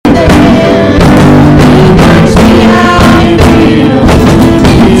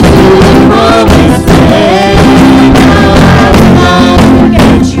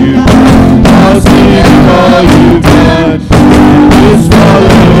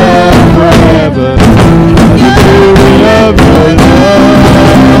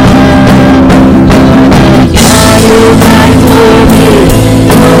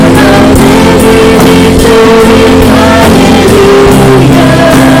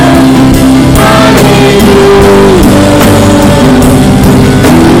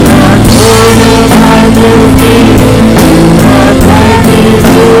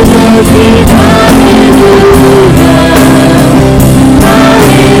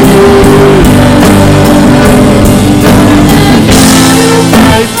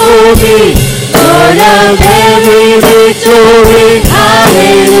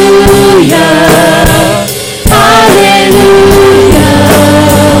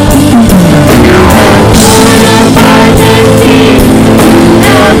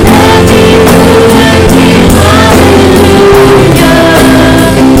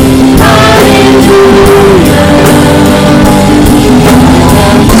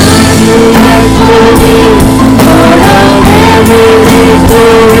fights for me, Lord of every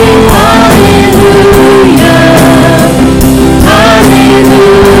victory. Hallelujah,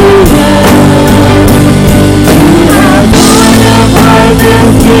 hallelujah. You have torn apart the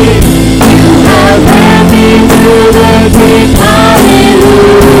sea, you have led me through the deep.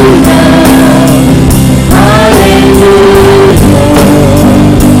 Hallelujah, hallelujah.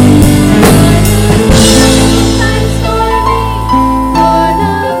 Thanks for me, Lord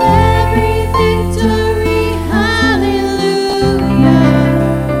of every victory. Hallelujah,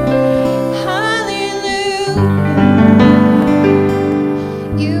 hallelujah.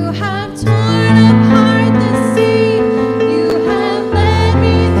 You have torn apart the sea, you have led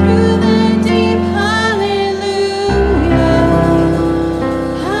me through the deep. Hallelujah,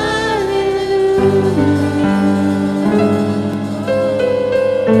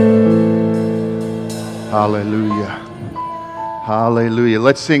 Hallelujah. Hallelujah.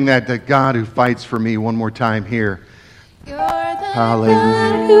 Let's sing that, the God who fights for me, one more time here. You're the Hallelujah.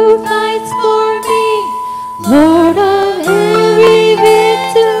 God who fights for me, Lord of every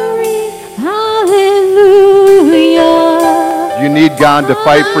victory. Hallelujah. Do you need God to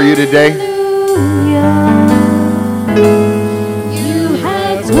fight for you today? You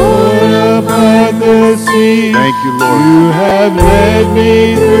have torn apart the sea. Thank you, Lord. You have led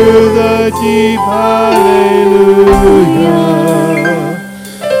me through the deep. Hallelujah.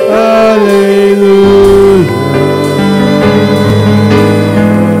 Hallelujah.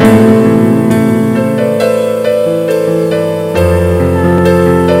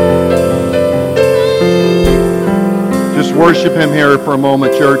 Just worship Him here for a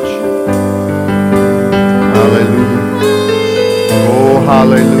moment, church. Hallelujah. Oh,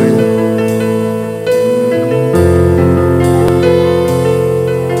 hallelujah.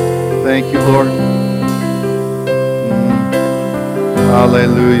 Thank you, Lord.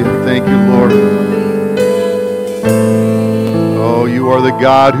 Hallelujah. Thank you, Lord. Oh, you are the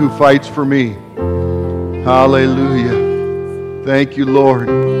God who fights for me. Hallelujah. Thank you, Lord.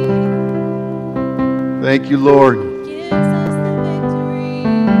 Thank you, Lord. gives us the victory.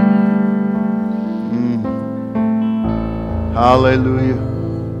 Hallelujah.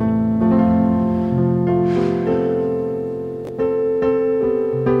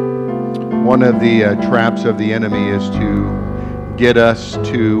 One of the traps of the enemy is to get us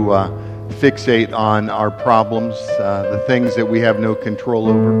to fixate on our problems, the things that we have no control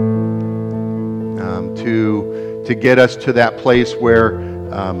over, to get us to that place where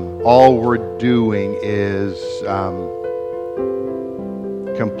all we're doing is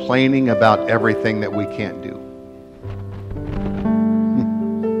complaining about everything that we can't do.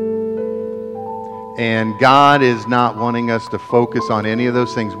 And God is not wanting us to focus on any of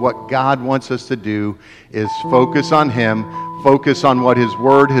those things. What God wants us to do is focus on Him, focus on what His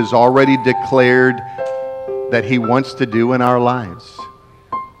Word has already declared that He wants to do in our lives.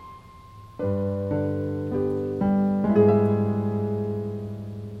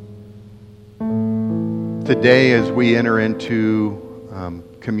 Today, as we enter into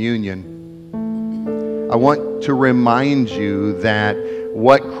communion, I want to remind you that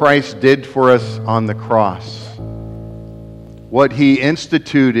what Christ did for us on the cross, what He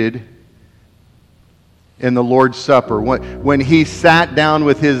instituted in the Lord's Supper, when He sat down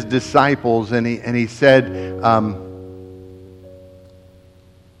with His disciples and He said,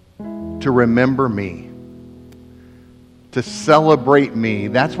 to remember me, to celebrate me.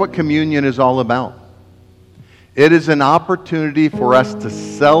 That's what communion is all about. It is an opportunity for us to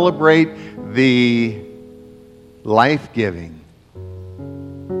celebrate the life-giving,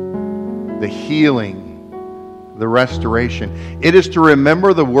 the healing, the restoration. It is to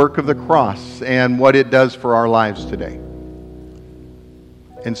remember the work of the cross and what it does for our lives today.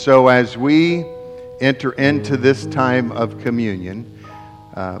 And so as we enter into this time of communion,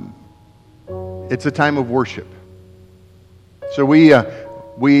 it's a time of worship. So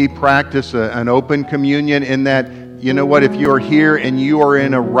we practice an open communion in that, you know what, if you are here and you are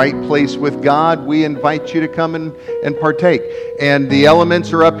in a right place with God, we invite you to come and partake. And the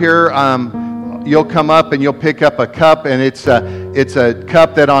elements are up here. You'll come up and you'll pick up a cup, and it's a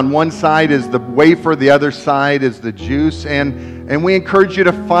cup that on one side is the wafer, the other side is the juice. And we encourage you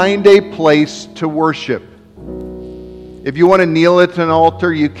to find a place to worship. If you want to kneel at an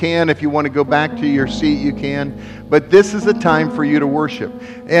altar, you can. If you want to go back to your seat, you can. But this is a time for you to worship.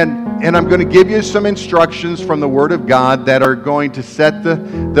 And I'm going to give you some instructions from the Word of God that are going to set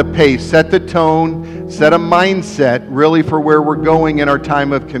the pace, set the tone, set a mindset really for where we're going in our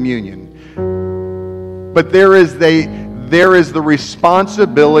time of communion. But there is the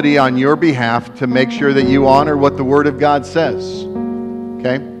responsibility on your behalf to make sure that you honor what the Word of God says.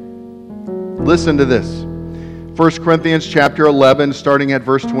 Okay? Listen to this. 1 Corinthians chapter 11, starting at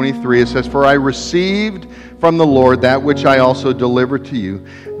verse 23, it says, "For I received from the Lord that which I also delivered to you,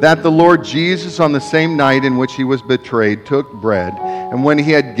 that the Lord Jesus on the same night in which he was betrayed took bread, and when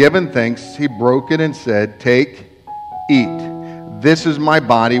he had given thanks, he broke it and said, 'Take, eat. This is my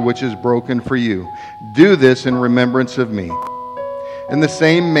body which is broken for you. Do this in remembrance of me.' In the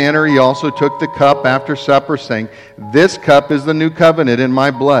same manner he also took the cup after supper, saying, 'This cup is the new covenant in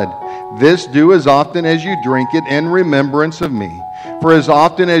my blood. This do as often as you drink it in remembrance of me. For as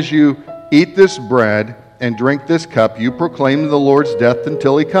often as you eat this bread and drink this cup, you proclaim the Lord's death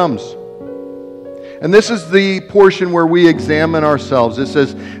until he comes.'" And this is the portion where we examine ourselves. It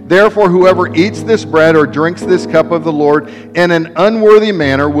says, "Therefore, whoever eats this bread or drinks this cup of the Lord in an unworthy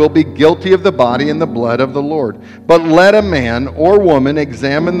manner will be guilty of the body and the blood of the Lord. But let a man or woman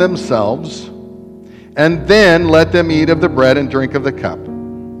examine themselves, and then let them eat of the bread and drink of the cup."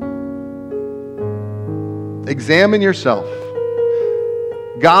 Examine yourself.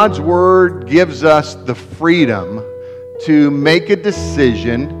 God's Word gives us the freedom to make a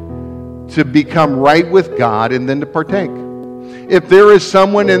decision to become right with God and then to partake. If there is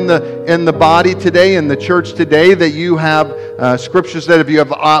someone in the body today, in the church today, that you have scriptures that if you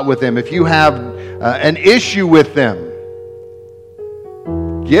have aught with them, if you have an issue with them,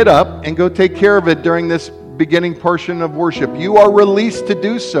 get up and go take care of it during this beginning portion of worship. You are released to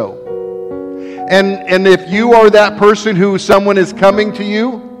do so. And if you are that person who someone is coming to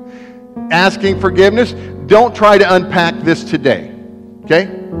you asking forgiveness, don't try to unpack this today. Okay?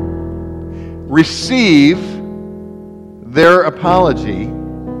 Receive their apology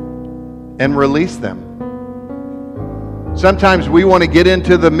and release them. Sometimes we want to get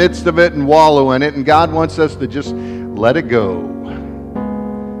into the midst of it and wallow in it, and God wants us to just let it go.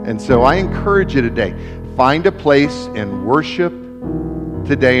 And so I encourage you today, find a place and worship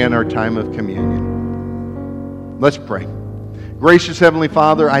today in our time of communion. Let's pray. Gracious Heavenly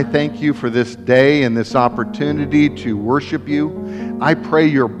Father, I thank you for this day and this opportunity to worship you. I pray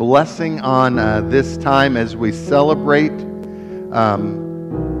your blessing on this time as we celebrate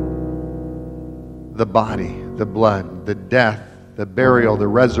the body, the blood, the death, the burial, the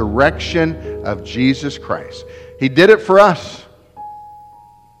resurrection of Jesus Christ. He did it for us.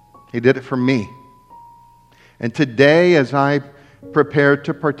 He did it for me. And today, as I prepare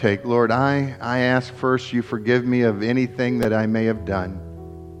to partake, Lord, I ask first you forgive me of anything that I may have done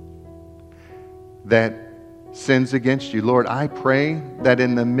that sins against you. Lord, I pray that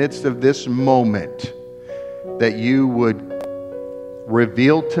in the midst of this moment that you would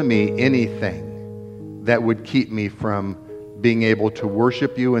reveal to me anything that would keep me from being able to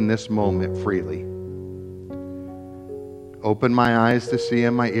worship you in this moment freely. Open my eyes to see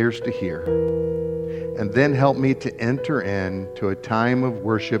and my ears to hear. And then help me to enter into a time of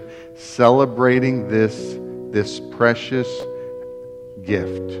worship celebrating this precious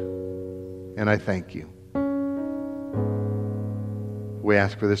gift. And I thank you. We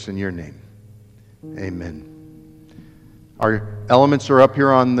ask for this in your name. Amen. Our elements are up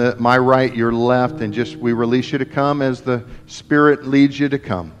here on my right, your left, and just we release you to come as the Spirit leads you to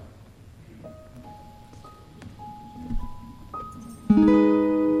come.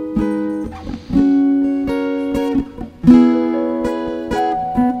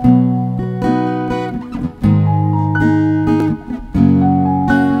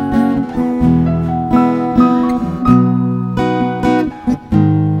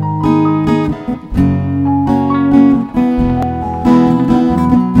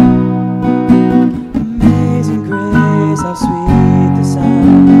 Amazing grace, how sweet the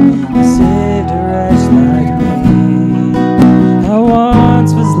sound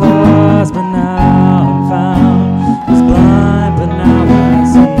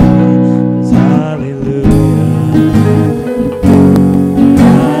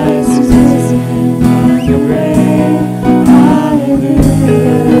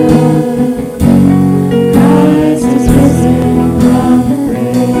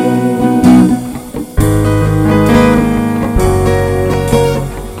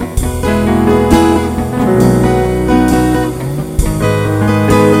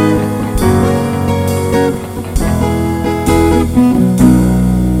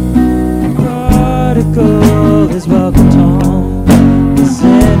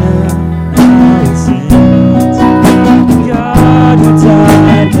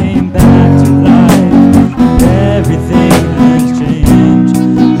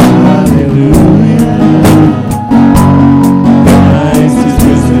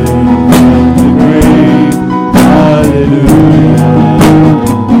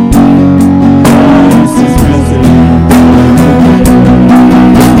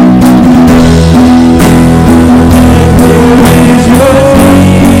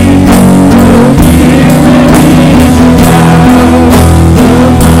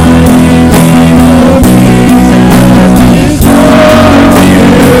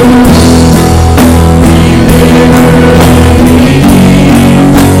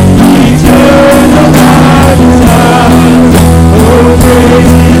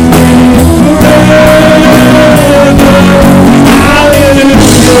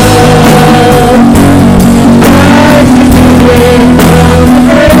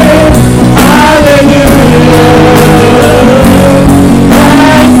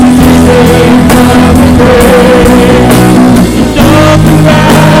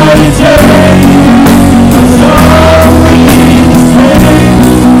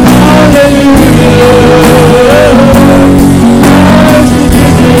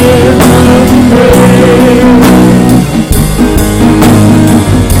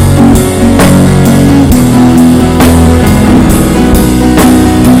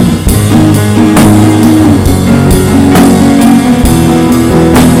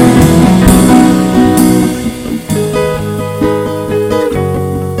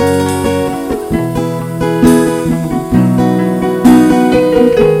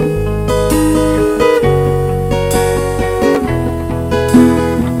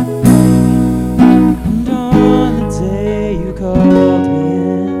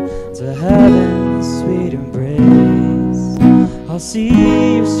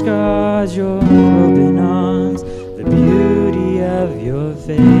see your scars, your open arms, the beauty of your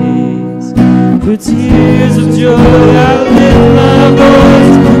face. With tears of joy I lift my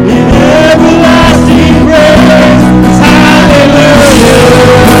voice in everlasting praise. Hallelujah,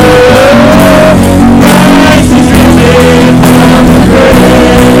 Christ is risen from the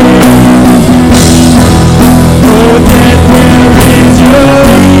grave. Oh, death, where is your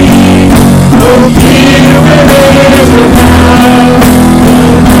sting? Oh, fear, where is your power?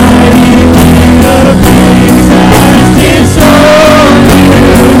 Almighty King of kings has disowned you.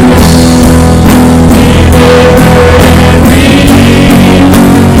 Delivered and redeemed,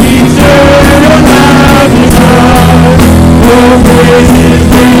 eternal love is ours. Oh, praise His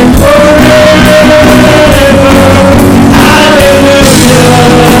name forever. Hallelujah.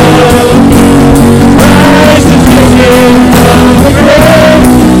 Christ is risen from the grave.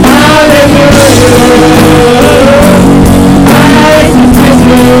 Hallelujah. Christ is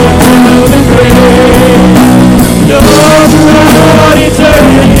risen from the grave. No throughout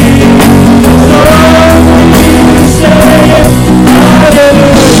eternity, so we say,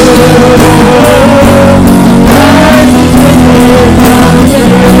 hallelujah. Christ is risen from the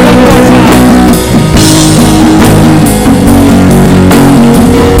grave.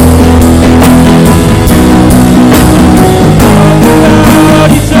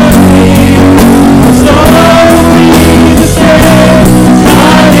 Throughout eternity, so we say,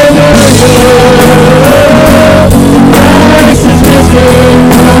 hallelujah. Christ is risen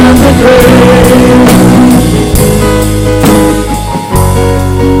from the grave.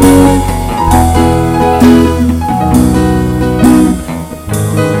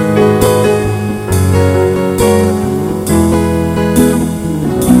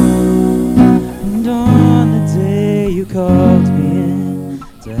 And on the day you called me in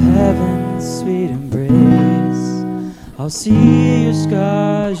to heaven's sweet embrace, I'll see your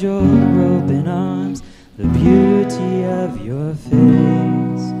scars, your open arms, the beauty of your face.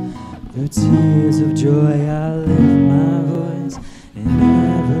 Through tears of joy I lift my voice in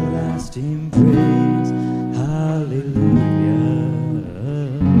everlasting praise. Hallelujah.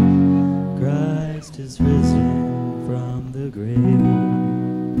 Christ is risen from the grave.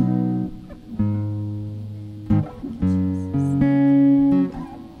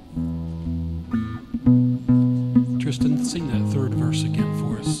 Tristan, sing that third verse again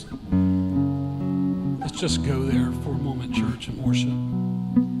for us. Let's just go there for a moment, church, and worship.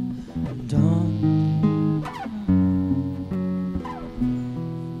 And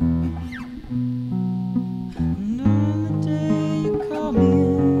on the day you call me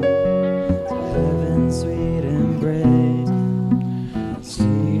in to heaven's sweet embrace,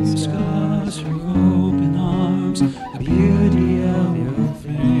 see your scars, your open arms, the beauty of your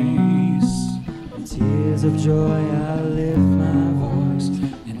face. With tears of joy I lift my voice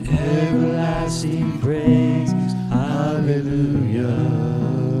in everlasting praise. Hallelujah.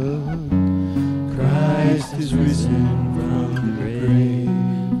 Christ is risen from the grave.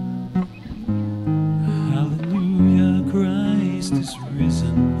 Hallelujah. Christ is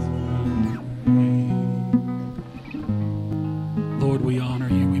risen from the grave. Lord, we honor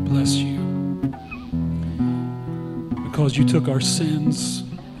you. We bless you. Because you took our sins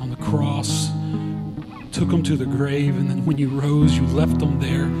on the cross, took them to the grave, and then when you rose, you left them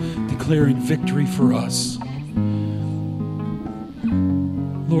there, declaring victory for us.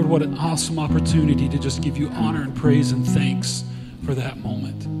 Lord, what an awesome opportunity to just give you honor and praise and thanks for that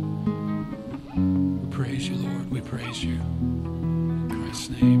moment. We praise you, Lord. We praise you. In Christ's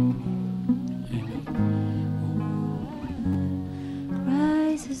name, amen.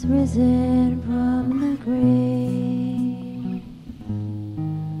 Christ is risen from the grave.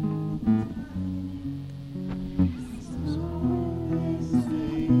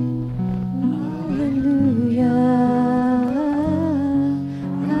 Hallelujah.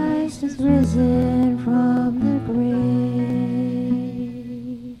 Christ is risen from the grave.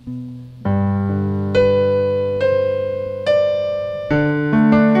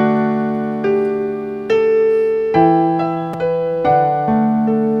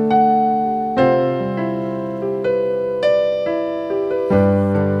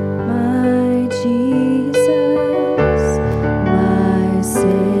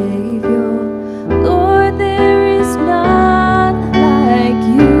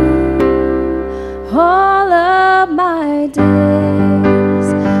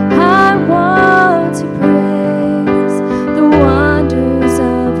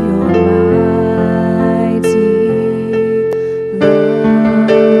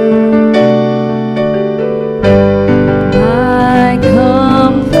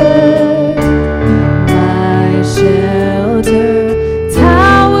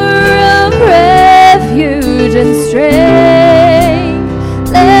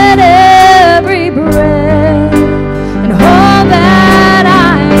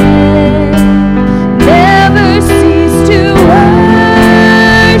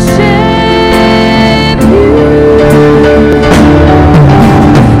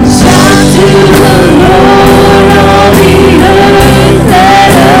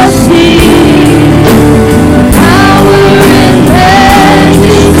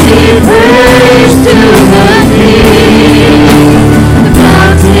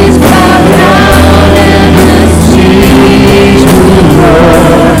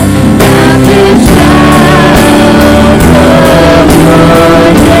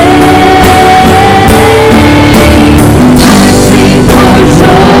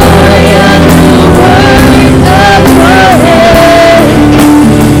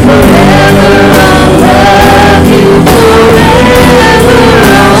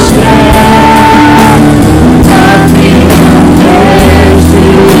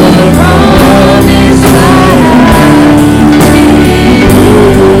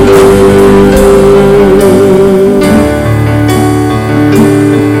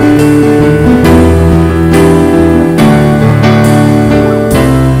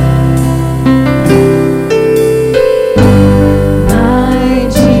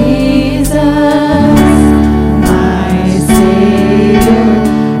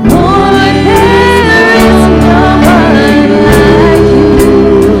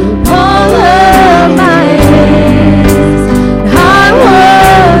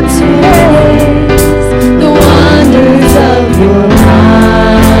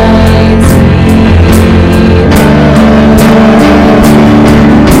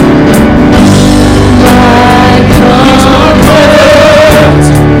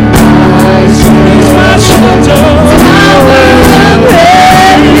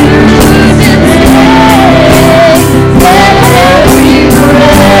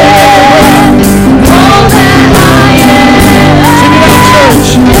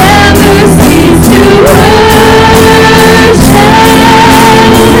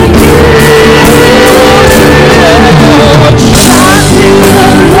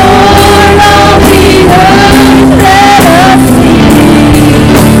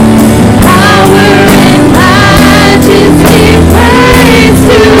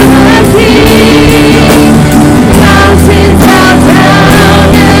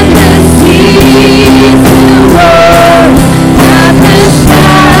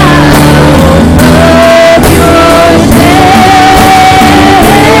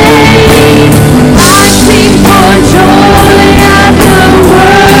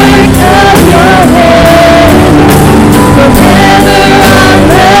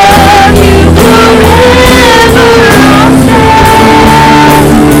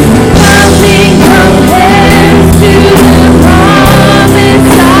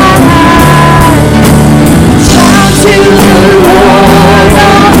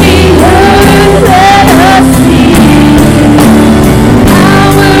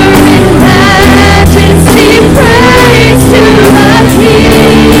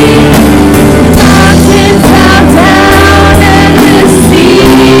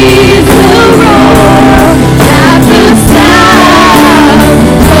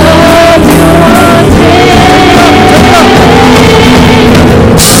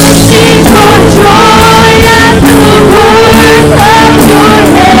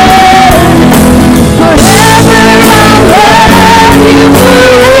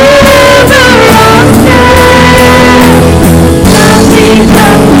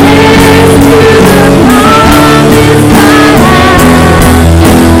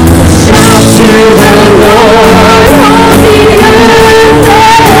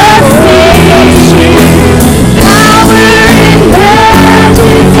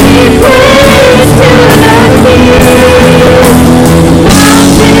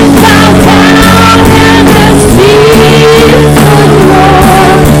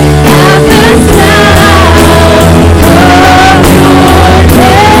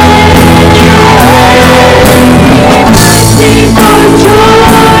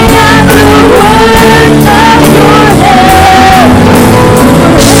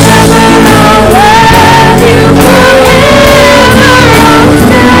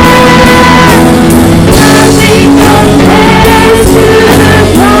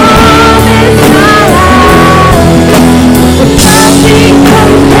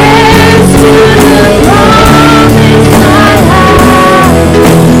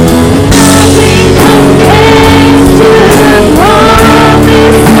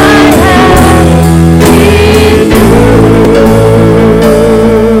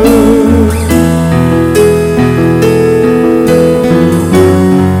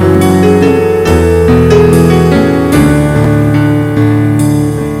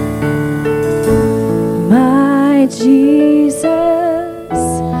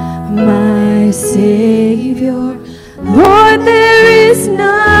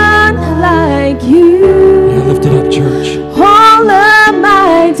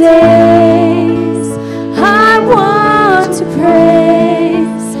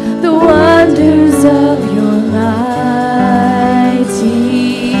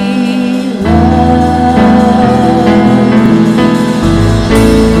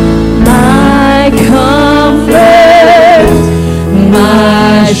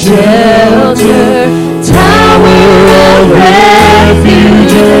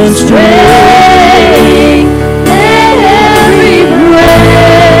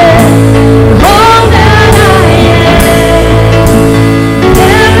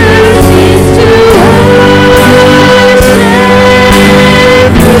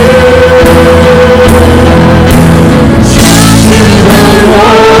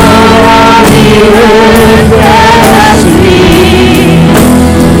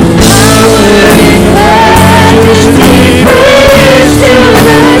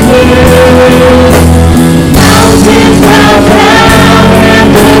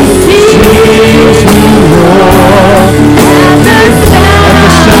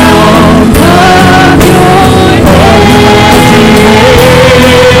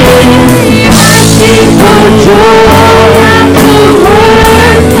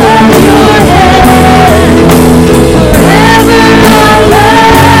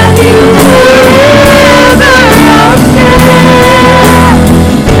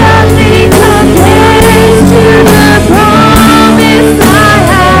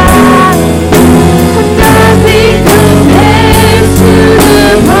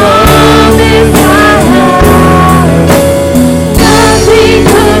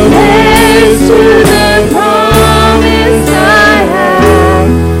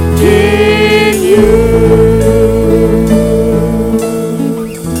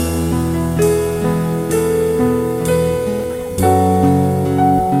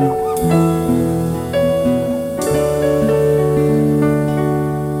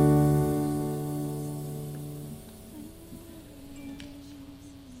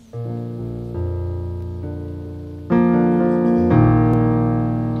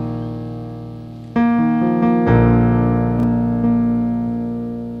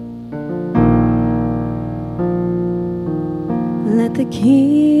 Let the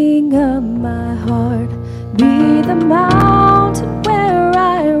King of my heart be the mountain where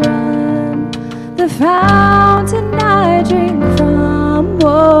I run, the fountain I drink from.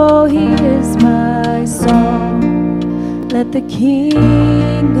 Oh, he is my song. Let the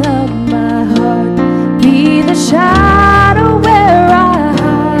King of my heart be the shadow where I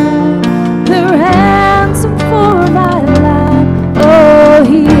hide, the ransom for my life. Oh,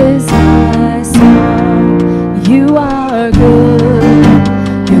 he is my song. You are good.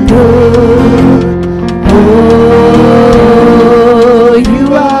 You're good. Oh,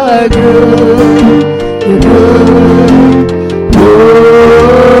 you are good. You're good. Oh,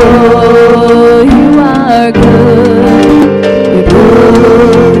 you are good. You're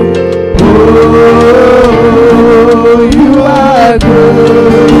good. Oh, you are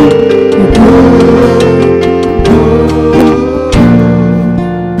good. You're good.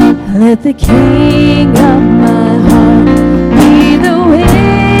 Let the King of my heart be the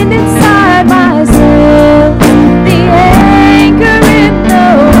wind inside my sails, the anchor in the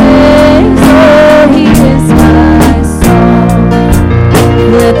waves. Oh, he is my song.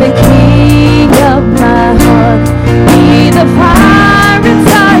 Let the King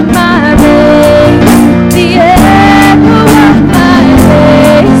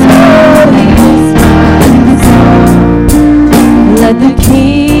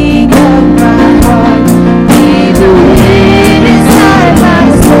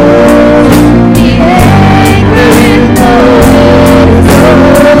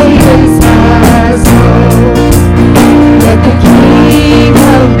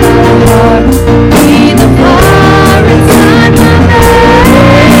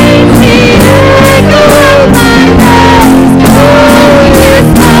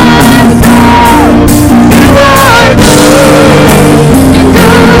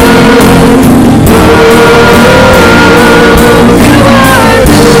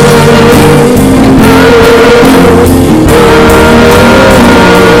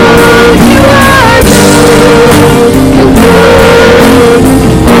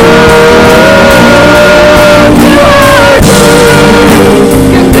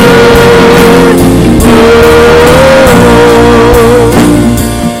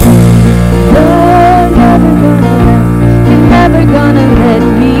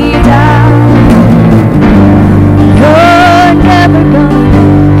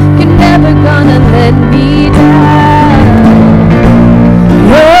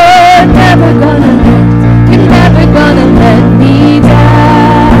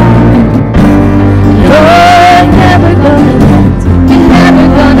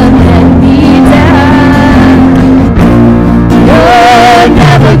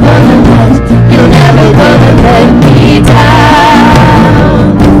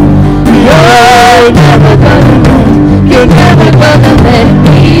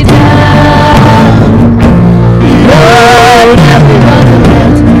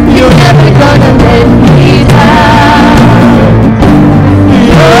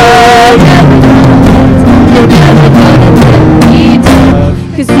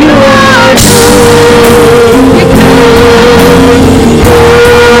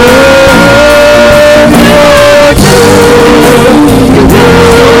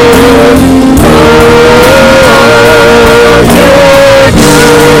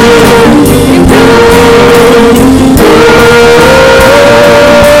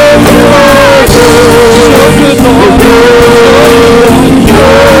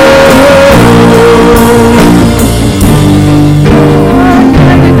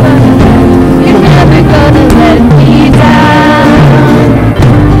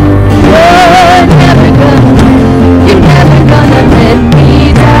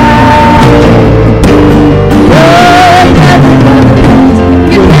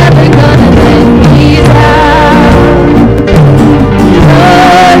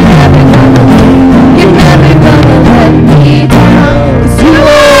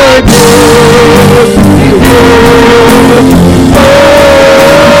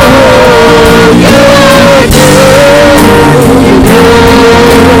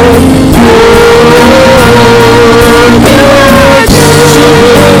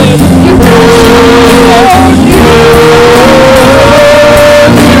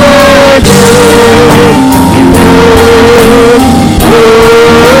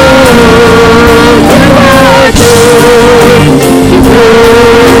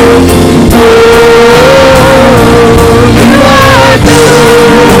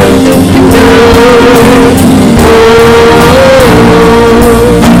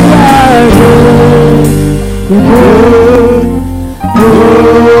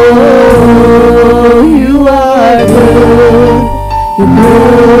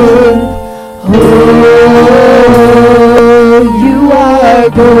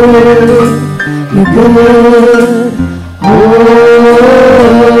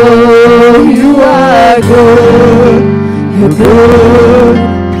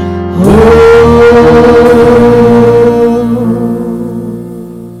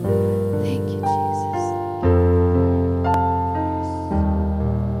Thank you, Jesus.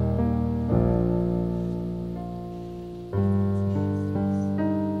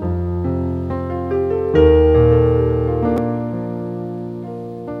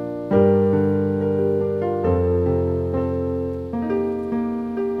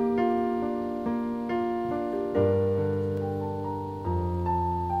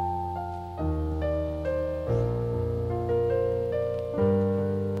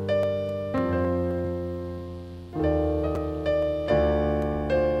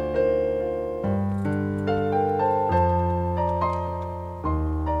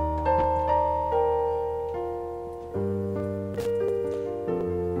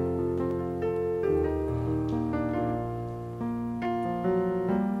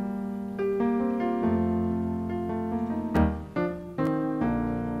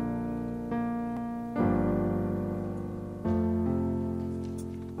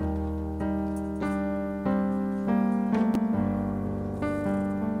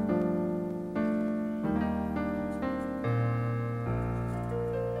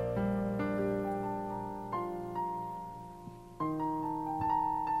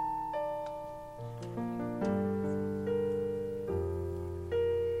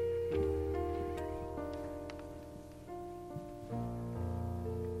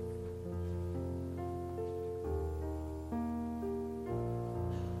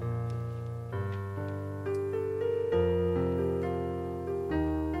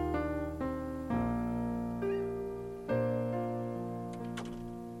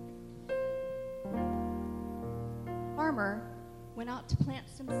 Farmer went out to plant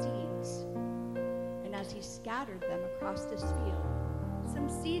some seeds, and as he scattered them across this field, some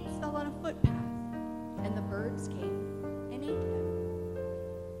seeds fell on a footpath, and the birds came and ate them.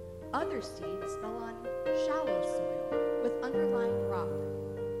 Other seeds fell on shallow soil with underlying rock.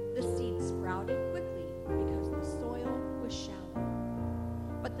 The seeds sprouted quickly because the soil was shallow.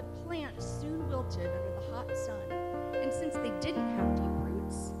 But the plants soon wilted under the hot sun, and since they didn't have deep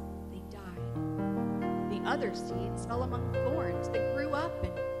roots, they died. The other seeds fell among thorns that grew up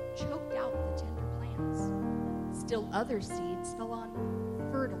and choked out the tender plants. Still other seeds fell on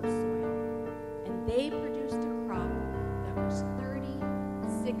fertile soil, and they produced a crop that was 30,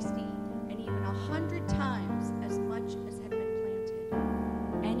 60, and even 100 times as much as had been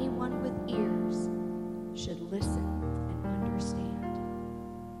planted. Anyone with ears should listen and understand.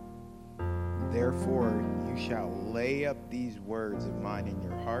 Therefore, you shall lay up these words of mine in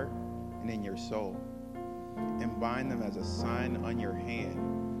your heart and in your soul, and bind them as a sign on your hand,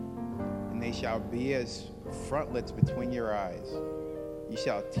 and they shall be as frontlets between your eyes. You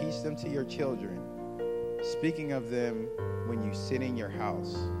shall teach them to your children, speaking of them when you sit in your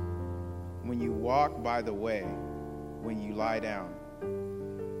house, when you walk by the way, when you lie down,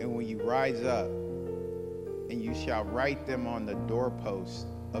 and when you rise up, and you shall write them on the doorposts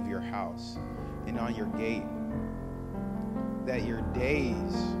of your house and on your gate, that your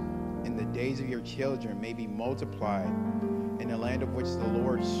days and the days of your children may be multiplied in the land of which the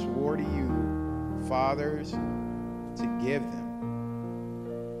Lord swore to you, fathers, to give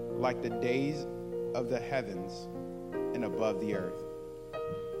them, like the days of the heavens and above the earth.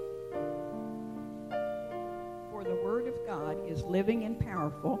 For the word of God is living and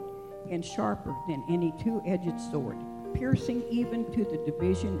powerful and sharper than any two-edged sword, piercing even to the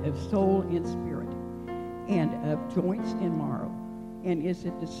division of soul and spirit, and of joints and marrow, and is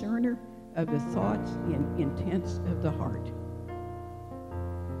a discerner of the thoughts and intents of the heart.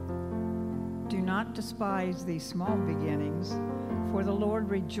 Do not despise these small beginnings, for the Lord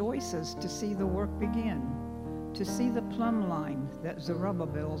rejoices to see the work begin, to see the plumb line that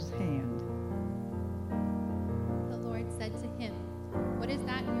Zerubbabel's hand. The Lord said to him, "What is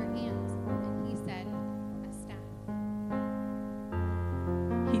that in your hands?" And he said, "A staff."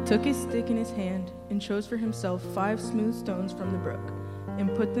 He took his stick in his hand and chose for himself 5 smooth stones from the brook,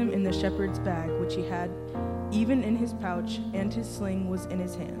 and put them in the shepherd's bag which he had, even in his pouch, and his sling was in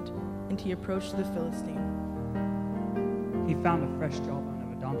his hand. And he approached the Philistine. he found a fresh jawbone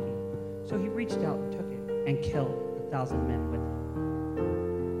of a donkey. So he reached out and took it and killed 1,000 men with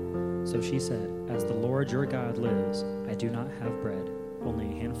it. So she said, "As the Lord your God lives, I do not have bread, only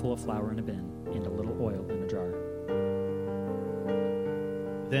a handful of flour in a bin and a little oil in a jar."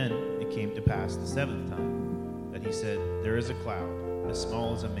 Then it came to pass the 7th time that he said, "There is a cloud, as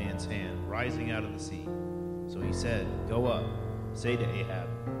small as a man's hand, rising out of the sea." So he said, "Go up, say to Ahab,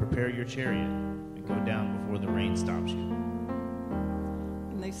 prepare your chariot, and go down before the rain stops you."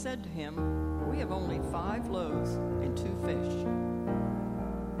 And they said to him, "We have only 5 loaves and 2 fish."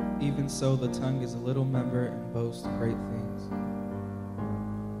 Even so, the tongue is a little member and boasts great things.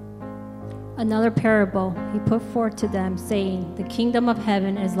 Another parable he put forth to them, saying, "The kingdom of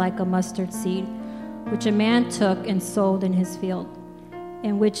heaven is like a mustard seed, which a man took and sowed in his field,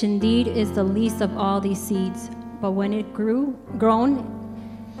 and which indeed is the least of all these seeds. But when it grown,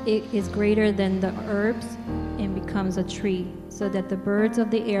 it is greater than the herbs and becomes a tree, so that the birds of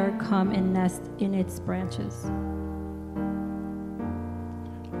the air come and nest in its branches."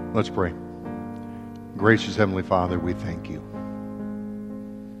 Let's pray. Gracious Heavenly Father, we thank you.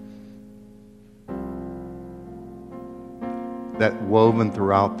 That woven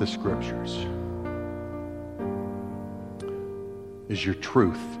throughout the Scriptures is your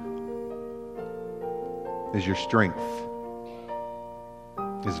truth, is your strength,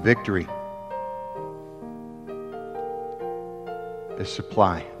 is victory, is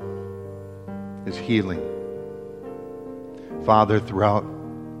supply, is healing. Father, throughout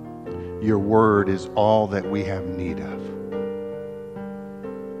your word is all that we have need of.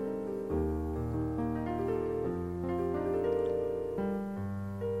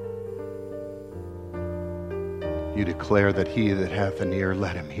 You declare that he that hath an ear,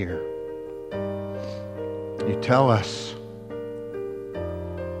 let him hear. You tell us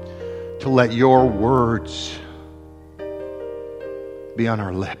to let your words be on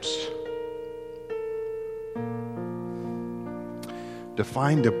our lips, to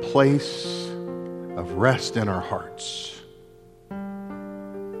find a place of rest in our hearts.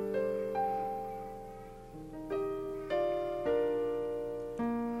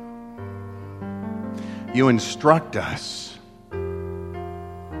 You instruct us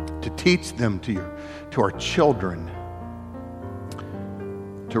to teach them to our children,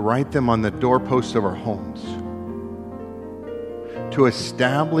 to write them on the doorposts of our homes, to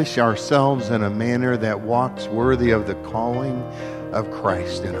establish ourselves in a manner that walks worthy of the calling of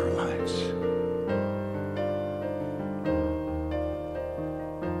Christ in our lives.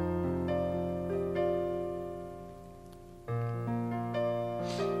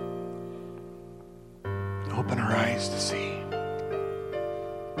 Open our eyes to see,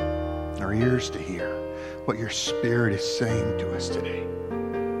 our ears to hear what your Spirit is saying to us today.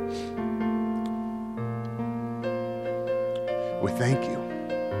 We thank you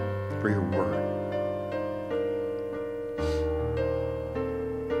for your word.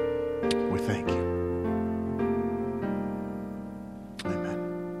 We thank you. Amen.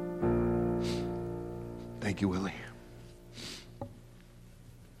 Thank you, Willie.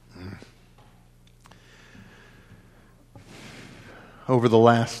 Over the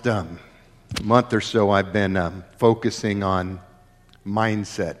last month or so, I've been focusing on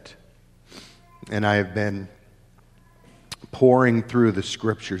mindset. And I have been pouring through the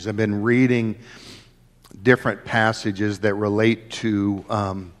Scriptures. I've been reading different passages that relate to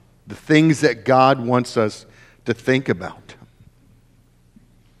the things that God wants us to think about.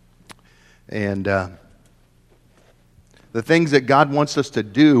 And the things that God wants us to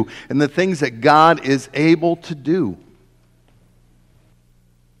do, and the things that God is able to do.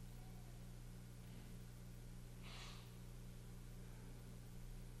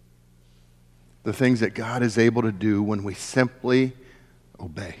 The things that God is able to do when we simply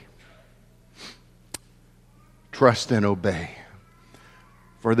obey. Trust and obey.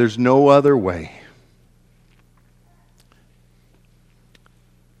 For there's no other way.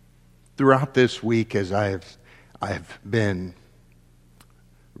 Throughout this week, as I've been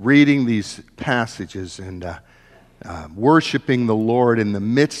reading these passages and worshiping the Lord in the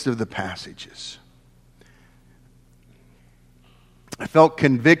midst of the passages, I felt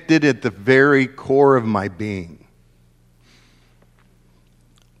convicted at the very core of my being.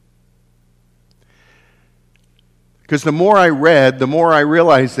 Because the more I read, the more I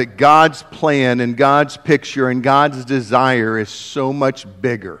realized that God's plan and God's picture and God's desire is so much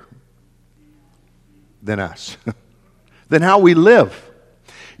bigger than us, than how we live.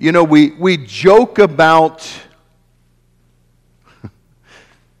 You know, we joke about,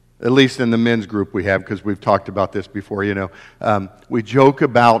 at least in the men's group we have, because we've talked about this before, we joke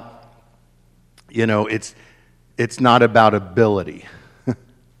about, it's it's not about ability,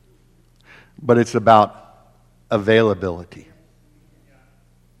 but it's about availability.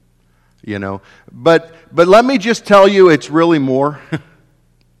 You know, but let me just tell you, it's really more.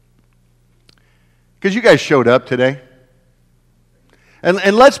 Because you guys showed up today.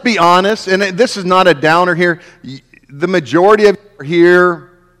 And let's be honest, and this is not a downer here. The majority of you are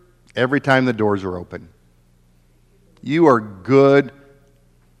here every time the doors are open. You are good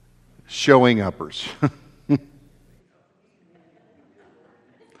showing uppers.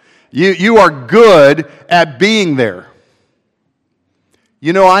 You are good at being there.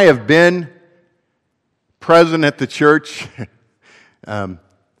 You know, I have been present at the church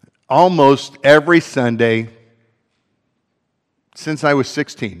almost every Sunday since I was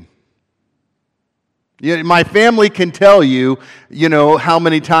 16. My family can tell you, how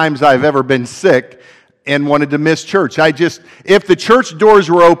many times I've ever been sick and wanted to miss church. If the church doors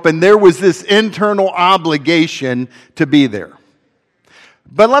were open, there was this internal obligation to be there.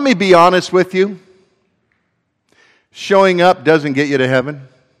 But let me be honest with you. Showing up doesn't get you to heaven.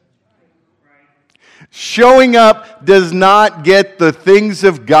 Showing up does not get the things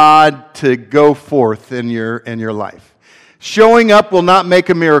of God to go forth in your life. Showing up will not make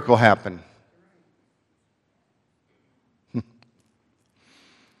a miracle happen.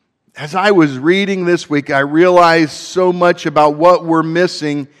 As I was reading this week, I realized so much about what we're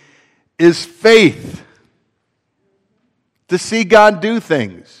missing is faith to see God do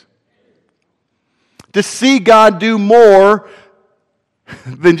things. To see God do more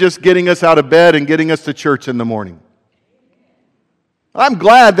than just getting us out of bed and getting us to church in the morning. I'm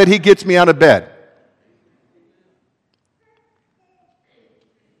glad that He gets me out of bed.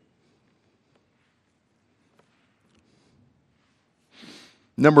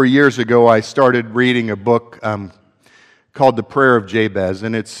 A number of years ago, I started reading a book called The Prayer of Jabez,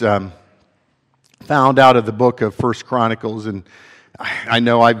 and it's found out of the book of 1 Chronicles. And I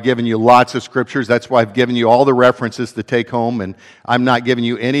know I've given you lots of scriptures. That's why I've given you all the references to take home, and I'm not giving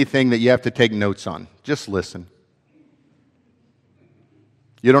you anything that you have to take notes on. Just listen.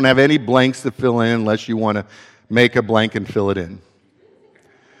 You don't have any blanks to fill in unless you want to make a blank and fill it in.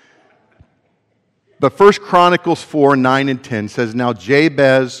 But 1 Chronicles 4, 9 and 10 says, "Now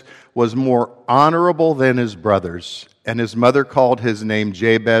Jabez was more honorable than his brothers, and his mother called his name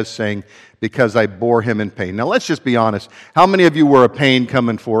Jabez, saying, because I bore him in pain." Now let's just be honest. How many of you were a pain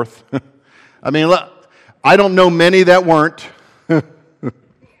coming forth? I mean, I don't know many that weren't.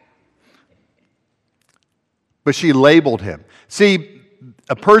 But she labeled him. See,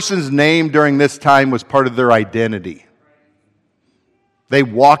 a person's name during this time was part of their identity. They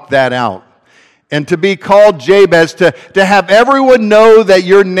walked that out. And to be called Jabez, to have everyone know that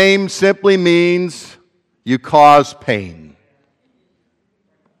your name simply means you cause pain.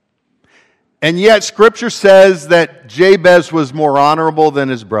 And yet Scripture says that Jabez was more honorable than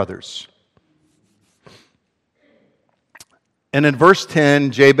his brothers. And in verse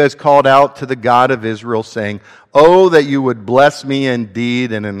 10, Jabez called out to the God of Israel, saying, "Oh, that you would bless me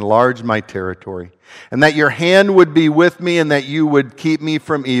indeed and enlarge my territory, and that your hand would be with me, and that you would keep me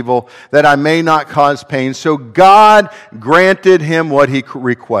from evil, that I may not cause pain." So God granted him what he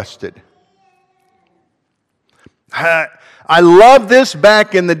requested. I love this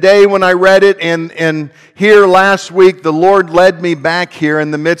back in the day when I read it, and here last week the Lord led me back here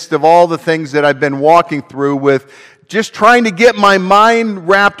in the midst of all the things that I've been walking through with just trying to get my mind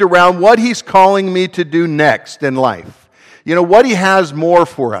wrapped around what He's calling me to do next in life. You know, what He has more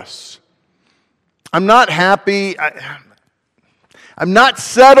for us. I'm not happy. I'm not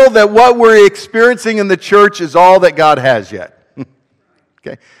settled that what we're experiencing in the church is all that God has yet.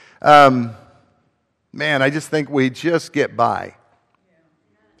 Okay. Man, I just think we just get by.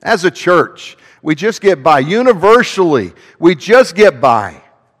 As a church, we just get by. Universally, we just get by.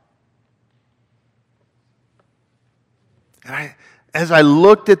 And as I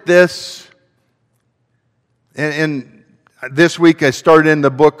looked at this, and this week I started in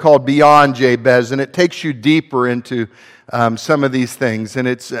the book called Beyond Jabez, and it takes you deeper into some of these things, and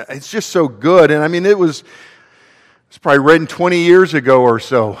it's just so good. And I mean, it's probably written 20 years ago or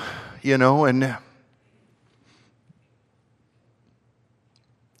so, you know, and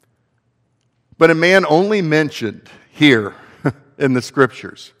but a man only mentioned here in the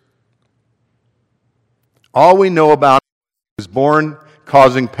Scriptures. All we know about him was born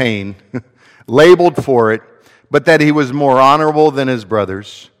causing pain, labeled for it, but that he was more honorable than his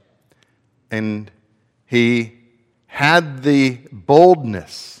brothers. And he had the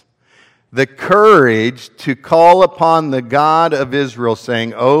boldness, the courage to call upon the God of Israel,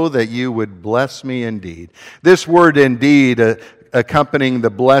 saying, "Oh, that you would bless me indeed." This word "indeed" accompanying the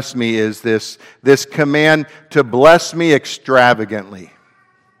bless me is this command to bless me extravagantly.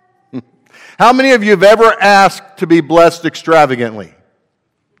 How many of you have ever asked to be blessed extravagantly?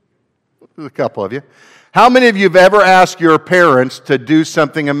 There's a couple of you. How many of you have ever asked your parents to do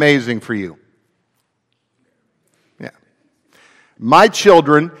something amazing for you? Yeah. My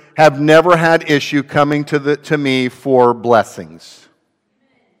children have never had issue coming to me for blessings.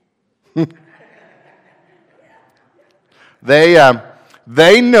 They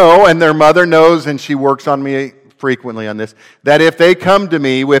know, and their mother knows, and she works on me frequently on this, that if they come to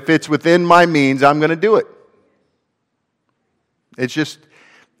me, if it's within my means, I'm going to do it. It's just,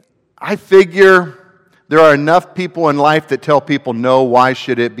 I figure there are enough people in life that tell people, no, why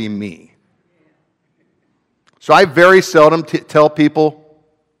should it be me? So I very seldom tell people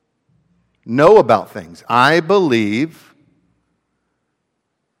no about things. I believe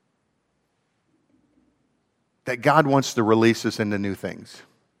that God wants to release us into new things,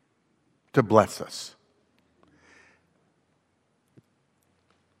 to bless us.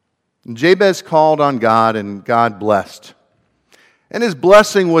 Jabez called on God, and God blessed. And his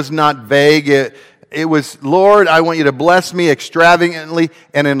blessing was not vague. It was, Lord, I want you to bless me extravagantly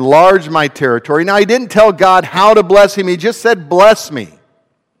and enlarge my territory. Now, he didn't tell God how to bless him. He just said, bless me.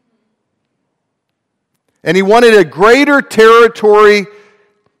 And he wanted a greater territory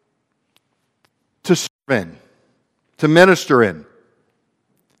to serve in, to minister in.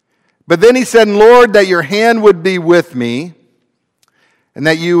 But then he said, Lord, that your hand would be with me and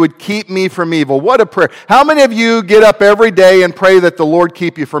that you would keep me from evil. What a prayer. How many of you get up every day and pray that the Lord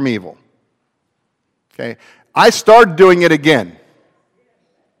keep you from evil? Okay. I started doing it again.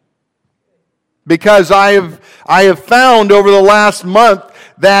 Because I have found over the last month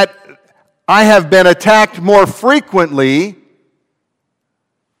that I have been attacked more frequently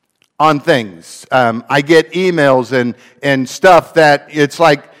on things. I get emails and stuff that it's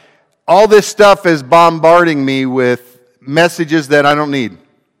like all this stuff is bombarding me with messages that I don't need.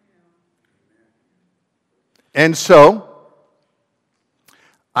 And so,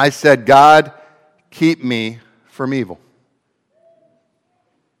 I said, God, keep me from evil.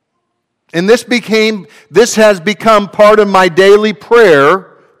 And this has become part of my daily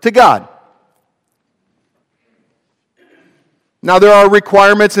prayer to God. Now, there are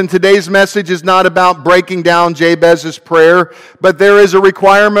requirements, and today's message is not about breaking down Jabez's prayer, but there is a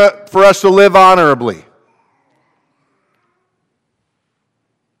requirement for us to live honorably.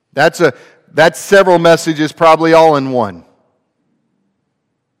 That's several messages, probably all in one.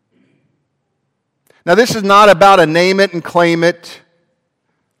 Now, this is not about a name it and claim it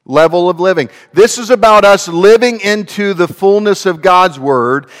level of living. This is about us living into the fullness of God's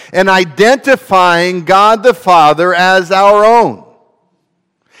Word and identifying God the Father as our own.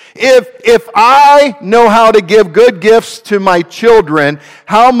 If I know how to give good gifts to my children,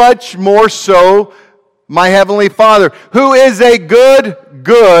 how much more so my Heavenly Father, who is a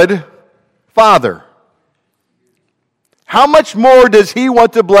good Father. How much more does He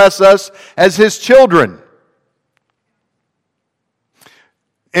want to bless us as His children?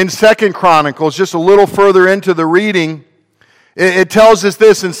 In 2 Chronicles, just a little further into the reading, it tells us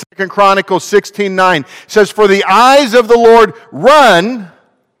this in 2 Chronicles 16:9. It says, for the eyes of the Lord run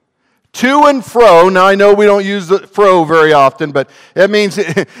to and fro. Now, I know we don't use the fro very often, but it means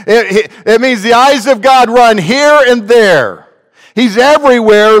the eyes of God run here and there. He's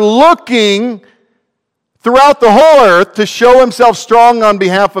everywhere looking throughout the whole earth to show Himself strong on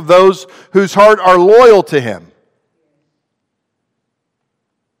behalf of those whose heart are loyal to Him.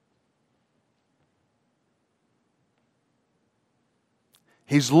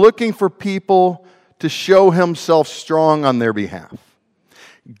 He's looking for people to show Himself strong on their behalf.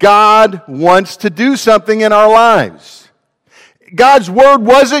 God wants to do something in our lives. God's Word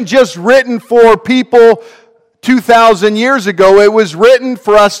wasn't just written for people 2,000 years ago. It was written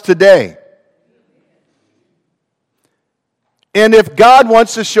for us today. And if God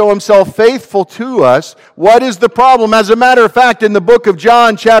wants to show Himself faithful to us, what is the problem? As a matter of fact, in the book of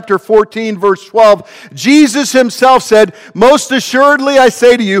John, chapter 14, verse 12, Jesus Himself said, most assuredly I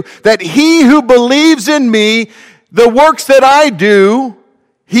say to you, that he who believes in me, the works that I do,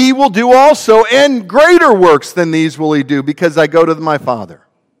 he will do also, and greater works than these will he do, because I go to my Father.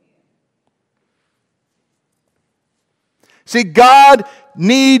 See, God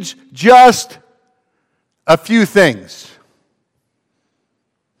needs just a few things.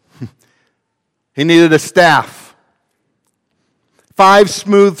 He needed a staff, 5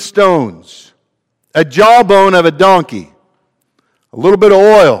 smooth stones, a jawbone of a donkey, a little bit of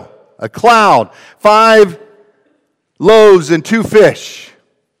oil, a cloud, 5 loaves and 2 fish.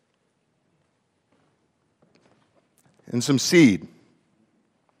 and some seed.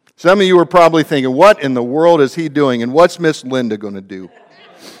 Some of you are probably thinking, what in the world is he doing, and what's Miss Linda going to do?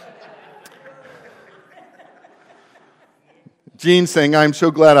 Jean's saying, I'm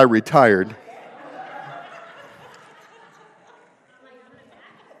so glad I retired.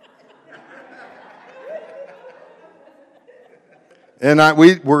 And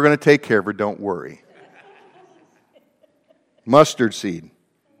we're going to take care of her, don't worry. Mustard seed.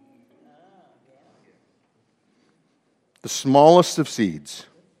 The smallest of seeds.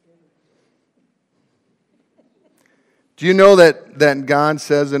 Do you know that God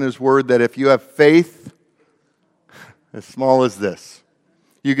says in His Word that if you have faith as small as this,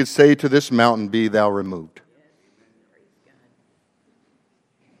 you could say to this mountain, be thou removed.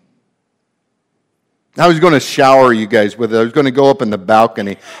 I was going to shower you guys with it. I was going to go up in the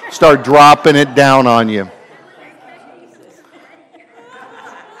balcony, start dropping it down on you.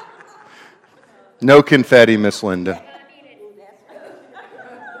 No confetti, Miss Linda.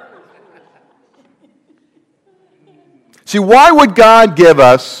 See, why would God give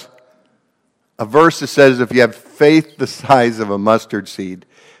us a verse that says if you have faith the size of a mustard seed,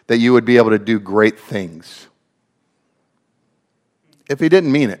 that you would be able to do great things? If He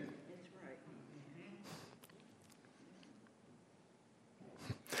didn't mean it.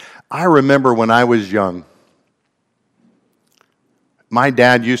 I remember when I was young, my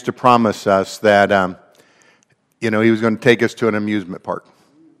dad used to promise us that, he was going to take us to an amusement park.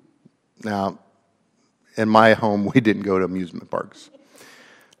 Now, in my home, we didn't go to amusement parks.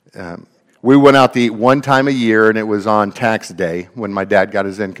 We went out to eat one time a year, and it was on tax day when my dad got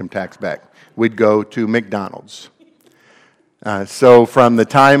his income tax back. We'd go to McDonald's. So from the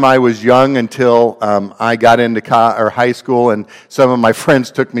time I was young until I got into high school, and some of my friends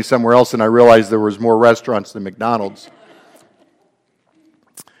took me somewhere else, and I realized there was more restaurants than McDonald's.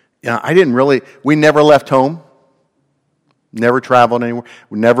 We never left home, never traveled anywhere,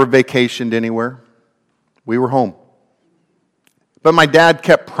 we never vacationed anywhere. We were home. But my dad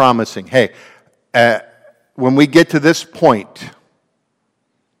kept promising, hey, when we get to this point,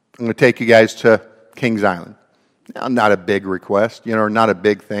 I'm going to take you guys to Kings Island. Now, not a big request, not a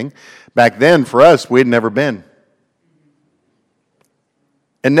big thing. Back then, for us, we'd never been.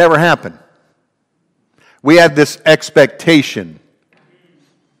 It never happened. We had this expectation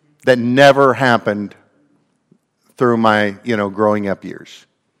that never happened through my, growing up years.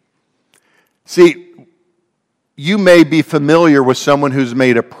 See, you may be familiar with someone who's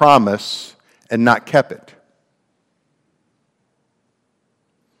made a promise and not kept it.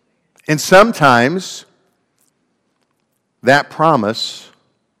 And sometimes that promise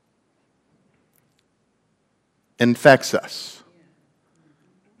infects us.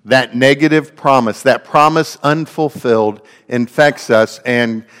 That negative promise, that promise unfulfilled, infects us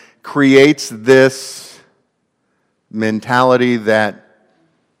and creates this mentality that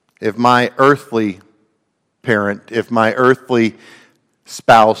if my earthly parent, if my earthly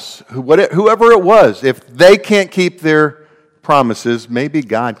spouse, whoever it was, if they can't keep their promises, maybe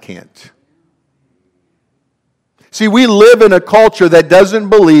God can't. See, we live in a culture that doesn't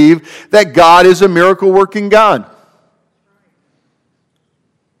believe that God is a miracle-working God.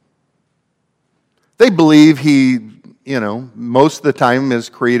 They believe He, most of the time is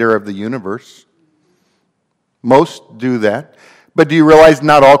creator of the universe. Most do that. But do you realize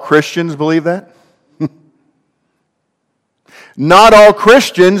not all Christians believe that? Not all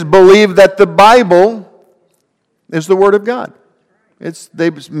Christians believe that the Bible is the Word of God.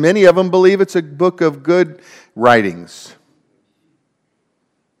 Many of them believe it's a book of good writings.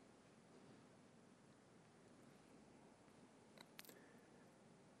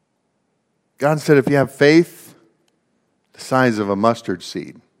 God said if you have faith the size of a mustard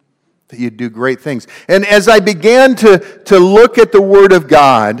seed, that you'd do great things. And as I began to look at the Word of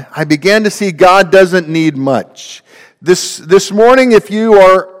God, I began to see God doesn't need much. This morning, if you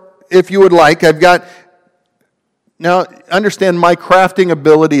would like, I've got. Now, understand my crafting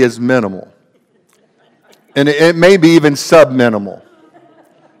ability is minimal. And it may be even sub-minimal.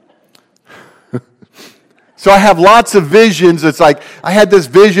 So I have lots of visions. It's like I had this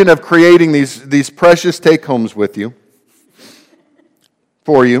vision of creating these precious take-homes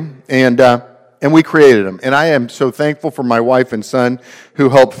for you. And we created them. And I am so thankful for my wife and son who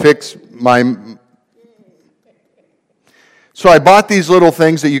helped fix my... So I bought these little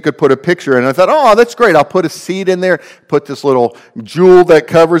things that you could put a picture in. I thought, oh, that's great. I'll put a seed in there, put this little jewel that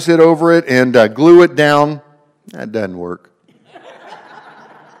covers it over it, and glue it down. That doesn't work.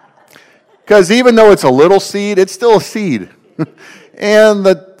 Because even though it's a little seed, it's still a seed. And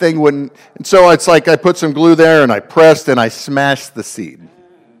the thing wouldn't. And so it's like I put some glue there, and I pressed, and I smashed the seed.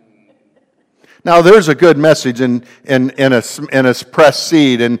 Now, there's a good message in a pressed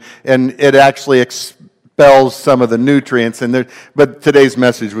seed, and it actually expels some of the nutrients, but today's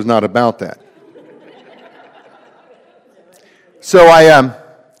message was not about that. So I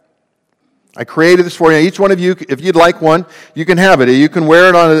created this for you. Each one of you, if you'd like one, you can have it. You can wear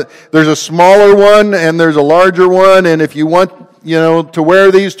it on there's a smaller one and there's a larger one, and if you want, to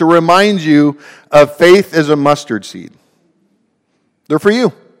wear these to remind you of faith as a mustard seed. They're for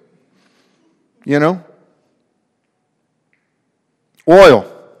you. Oil.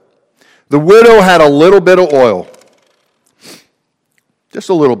 The widow had a little bit of oil. Just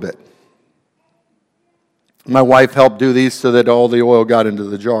a little bit. My wife helped do these so that all the oil got into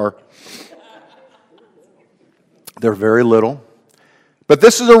the jar. They're very little. But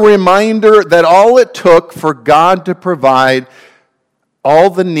this is a reminder that all it took for God to provide all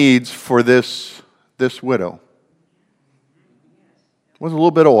the needs for this widow was a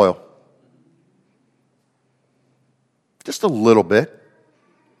little bit of oil. Just a little bit.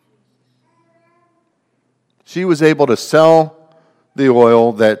 She was able to sell the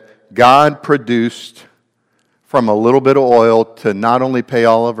oil that God produced from a little bit of oil to not only pay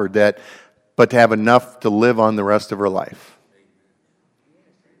all of her debt, but to have enough to live on the rest of her life.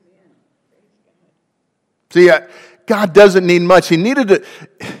 See, God doesn't need much. He needed to.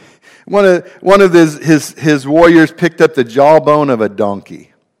 One of his warriors picked up the jawbone of a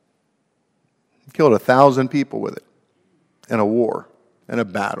donkey. He killed 1,000 people with it in a war, in a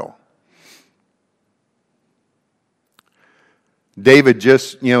battle. David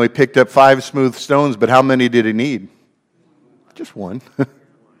just, he picked up 5 smooth stones, but how many did he need? Just one.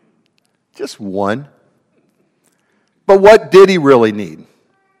 Just one. But what did he really need?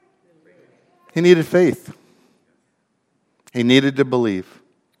 He needed faith. He needed to believe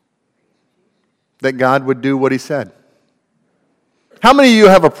that God would do what he said. How many of you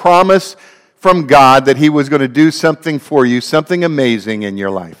have a promise from God that he was going to do something for you, something amazing in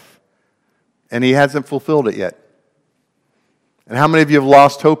your life, and he hasn't fulfilled it yet? And how many of you have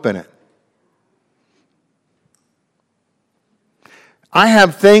lost hope in it? I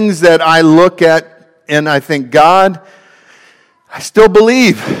have things that I look at and I think, God, I still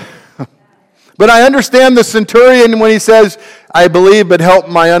believe. But I understand the centurion when he says, I believe, but help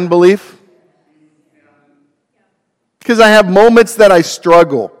my unbelief. Because I have moments that I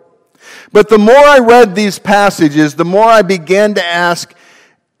struggle. But the more I read these passages, the more I began to ask,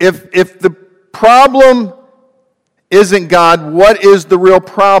 if the problem isn't God, what is the real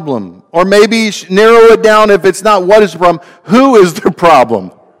problem? Or maybe narrow it down, if it's not what is the problem, who is the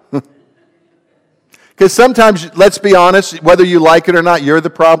problem? Because sometimes, let's be honest, whether you like it or not, you're the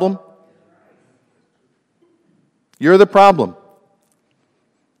problem. You're the problem.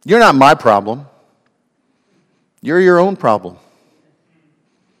 You're not my problem. You're your own problem.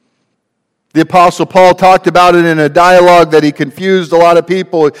 The Apostle Paul talked about it in a dialogue that he confused a lot of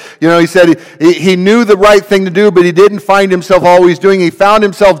people. He said he knew the right thing to do, but he didn't find himself always doing. He found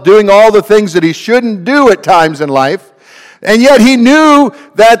himself doing all the things that he shouldn't do at times in life. And yet he knew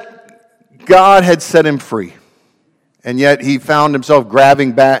that God had set him free. And yet he found himself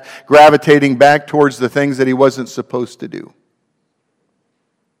gravitating back towards the things that he wasn't supposed to do.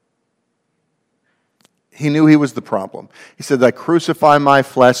 He knew he was the problem. He said, I crucify my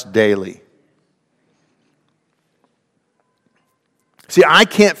flesh daily. See, I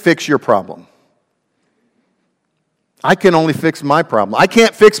can't fix your problem. I can only fix my problem. I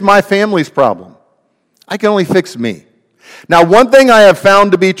can't fix my family's problem. I can only fix me. Now, one thing I have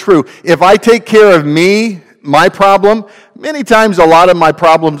found to be true, if I take care of me, my problem, many times a lot of my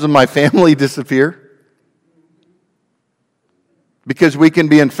problems in my family disappear. Because we can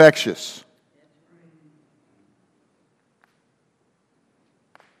be infectious.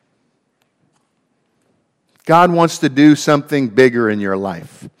 God wants to do something bigger in your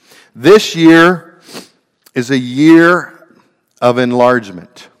life. This year is a year of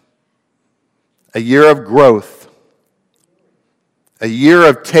enlargement, a year of growth, a year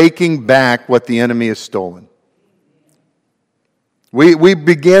of taking back what the enemy has stolen. We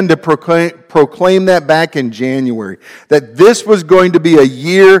began to proclaim that back in January, that this was going to be a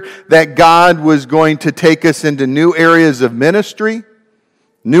year that God was going to take us into new areas of ministry,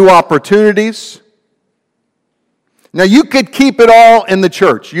 new opportunities. Now, you could keep it all in the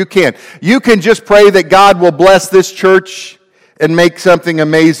church. You can. You can just pray that God will bless this church and make something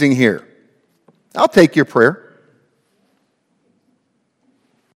amazing here. I'll take your prayer.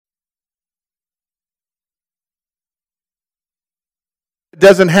 It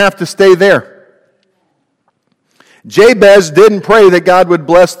doesn't have to stay there. Jabez didn't pray that God would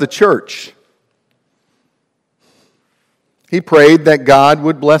bless the church. He prayed that God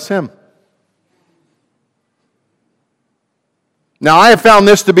would bless him. Now, I have found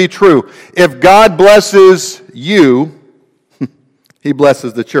this to be true. If God blesses you, He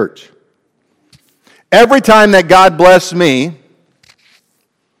blesses the church. Every time that God blessed me,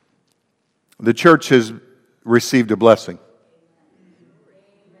 the church has received a blessing.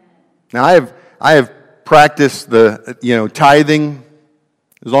 Now, I have practiced the tithing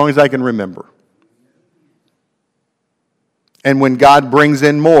as long as I can remember. And when God brings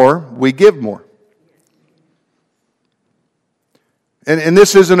in more, we give more. And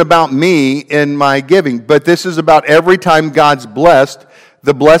this isn't about me in my giving, but this is about every time God's blessed,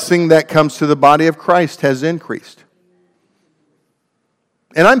 the blessing that comes to the body of Christ has increased.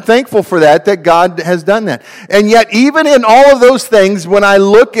 And I'm thankful for that God has done that. And yet, even in all of those things, when I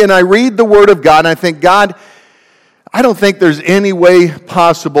look and I read the Word of God, and I think, God, I don't think there's any way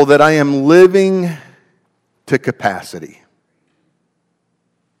possible that I am living to capacity,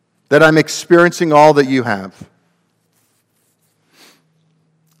 that I'm experiencing all that you have.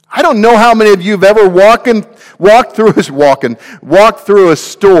 I don't know how many of you have ever walked through a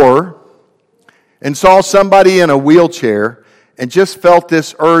store and saw somebody in a wheelchair and just felt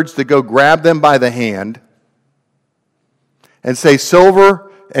this urge to go grab them by the hand and say,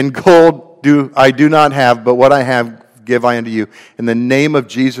 silver and gold I do not have, but what I have give I unto you. In the name of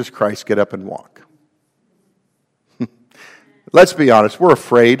Jesus Christ, get up and walk. Let's be honest, we're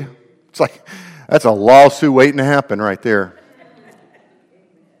afraid. It's like, that's a lawsuit waiting to happen right there.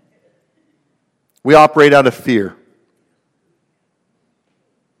 We operate out of fear.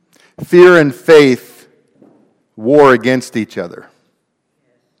 Fear and faith war against each other.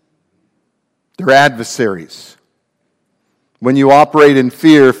 They're adversaries. When you operate in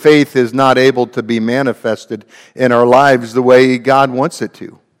fear, faith is not able to be manifested in our lives the way God wants it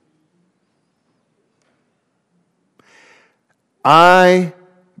to. I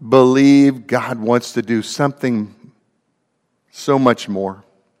believe God wants to do something so much more.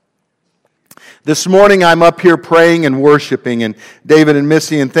 This morning I'm up here praying and worshiping, and David and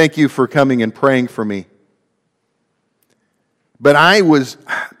Missy, and thank you for coming and praying for me. But I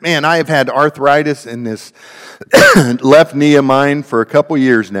have had arthritis in this left knee of mine for a couple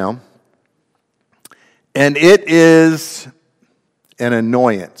years now. And it is an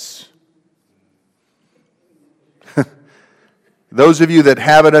annoyance. Those of you that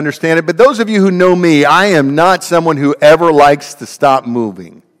have it understand it, but those of you who know me, I am not someone who ever likes to stop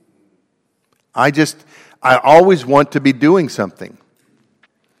moving. I always want to be doing something.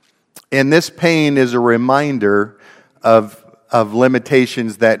 And this pain is a reminder of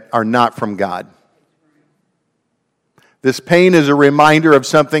limitations that are not from God. This pain is a reminder of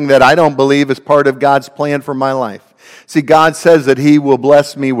something that I don't believe is part of God's plan for my life. See, God says that He will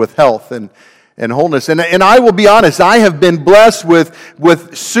bless me with health and wholeness. And I will be honest, I have been blessed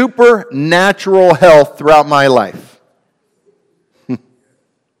with supernatural health throughout my life.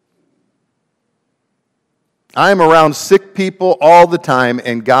 I'm around sick people all the time,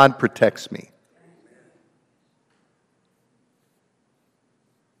 and God protects me.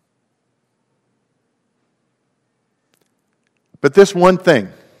 But this one thing,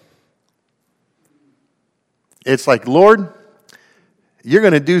 it's like, Lord, you're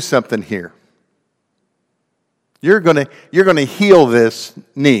going to do something here. You're going to heal this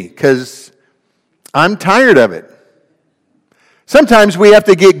knee because I'm tired of it. Sometimes we have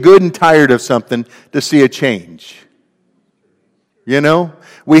to get good and tired of something to see a change. You know?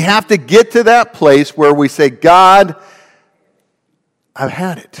 We have to get to that place where we say, God, I've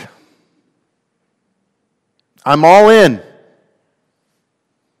had it. I'm all in.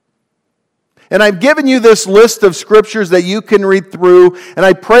 And I've given you this list of scriptures that you can read through, and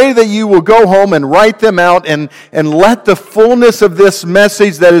I pray that you will go home and write them out and let the fullness of this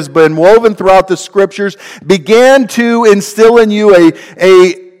message that has been woven throughout the scriptures begin to instill in you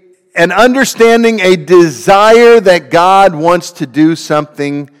an understanding, a desire that God wants to do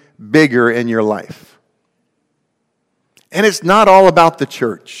something bigger in your life. And it's not all about the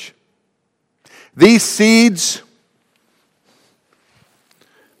church. These seeds,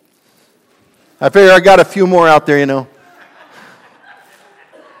 I figure I got a few more out there, you know.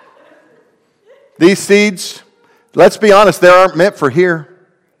 These seeds, let's be honest, they aren't meant for here.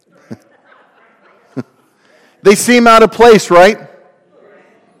 They seem out of place, right?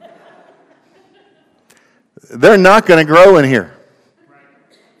 They're not going to grow in here.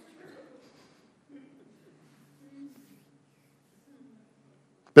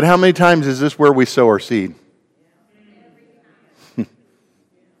 But how many times is this where we sow our seed?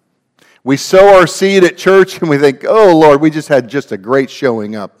 We sow our seed at church and we think, oh Lord, we just had just a great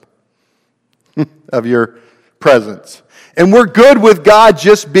showing up of your presence. And we're good with God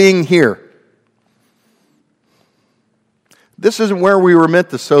just being here. This isn't where we were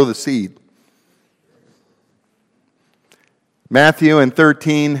meant to sow the seed. Matthew in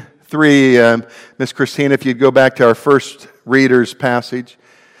 13:3, Miss Christina, if you'd go back to our first reader's passage.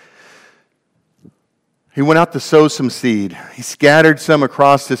 He went out to sow some seed. He scattered some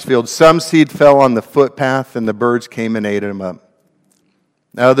across this field. Some seed fell on the footpath, and the birds came and ate them up.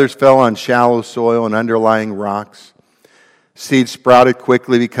 Others fell on shallow soil and underlying rocks. Seed sprouted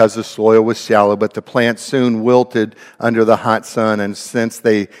quickly because the soil was shallow, but the plants soon wilted under the hot sun, and since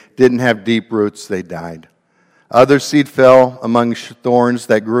they didn't have deep roots, they died. Other seed fell among thorns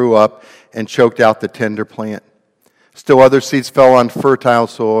that grew up and choked out the tender plant. Still other seeds fell on fertile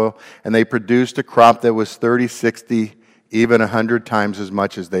soil, and they produced a crop that was 30, 60, even 100 times as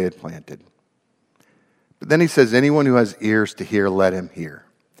much as they had planted. But then he says, anyone who has ears to hear, let him hear.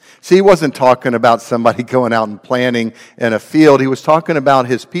 See, he wasn't talking about somebody going out and planting in a field. He was talking about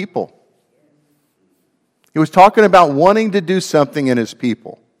his people. He was talking about wanting to do something in his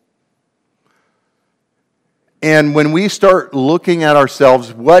people. And when we start looking at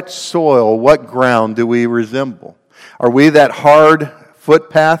ourselves, what soil, what ground do we resemble? Are we that hard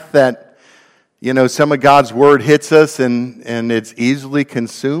footpath that, some of God's word hits us and it's easily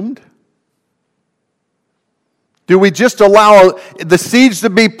consumed? Do we just allow the seeds to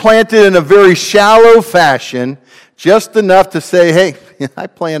be planted in a very shallow fashion, just enough to say, hey, I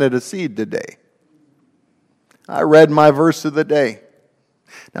planted a seed today. I read my verse of the day.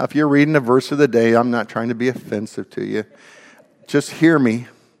 Now, if you're reading a verse of the day, I'm not trying to be offensive to you. Just hear me.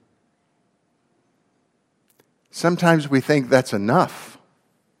 Sometimes we think that's enough.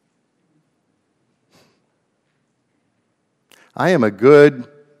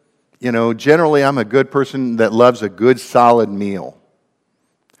 Generally I'm a good person that loves a good solid meal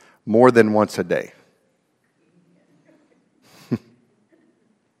more than once a day.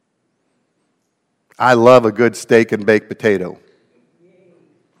 I love a good steak and baked potato.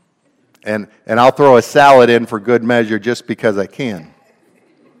 And I'll throw a salad in for good measure just because I can.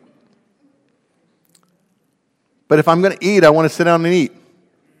 But if I'm going to eat, I want to sit down and eat.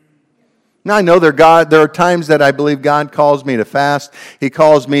 Now, I know there are times that I believe God calls me to fast. He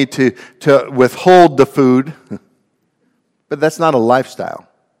calls me to withhold the food. But that's not a lifestyle.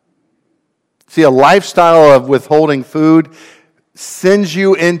 See, a lifestyle of withholding food sends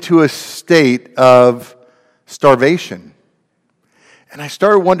you into a state of starvation. And I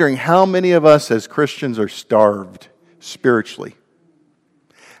started wondering how many of us as Christians are starved spiritually.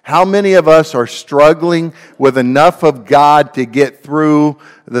 How many of us are struggling with enough of God to get through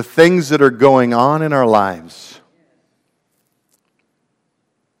the things that are going on in our lives?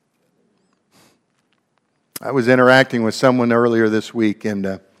 I was interacting with someone earlier this week,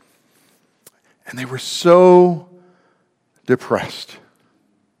 and they were so depressed.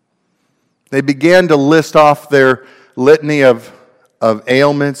 They began to list off their litany of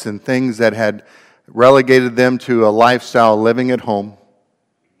ailments and things that had relegated them to a lifestyle living at home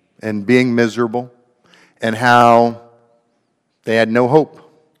and being miserable, and how they had no hope,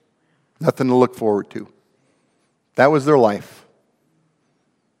 nothing to look forward to. That was their life.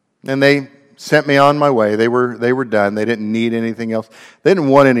 And they sent me on my way. They were done. They didn't need anything else. They didn't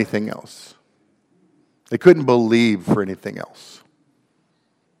want anything else. They couldn't believe for anything else.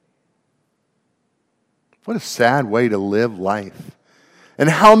 What a sad way to live life. And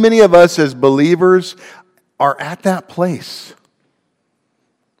how many of us as believers are at that place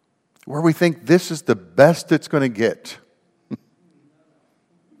where we think this is the best it's going to get?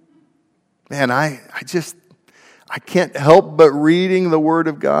 Man, I can't help but reading the Word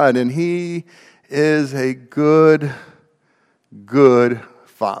of God, and He is a good, good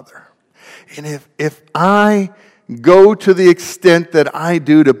Father. And if I go to the extent that I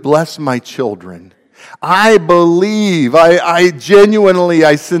do to bless my children, I believe, I genuinely,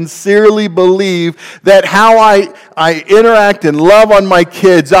 I sincerely believe that how I interact and love on my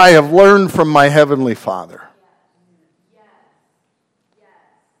kids, I have learned from my Heavenly Father.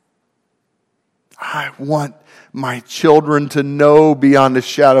 I want my children to know beyond a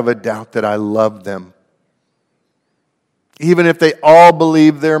shadow of a doubt that I love them. Even if they all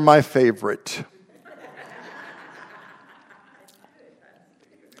believe they're my favorite.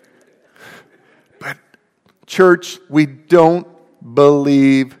 But church, we don't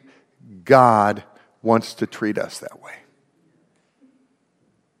believe God wants to treat us that way.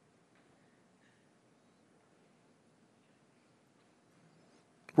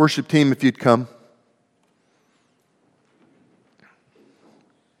 Worship team, if you'd come.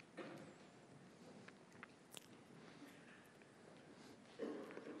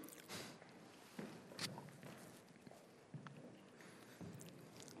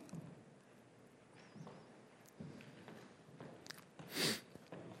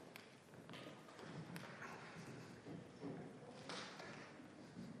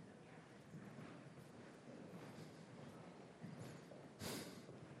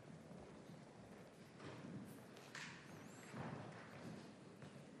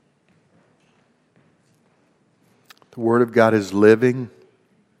 The Word of God is living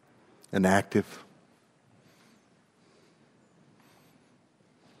and active.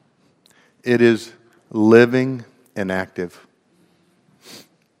 It is living and active.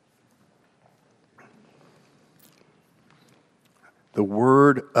 The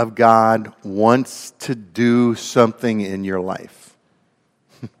Word of God wants to do something in your life.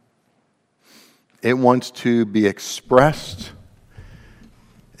 It wants to be expressed,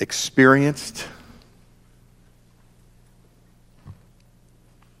 experienced.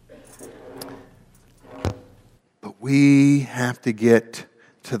 But we have to get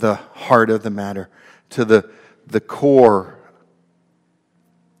to the heart of the matter, to the core.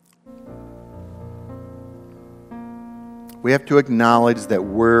 We have to acknowledge that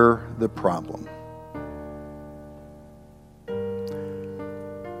we're the problem.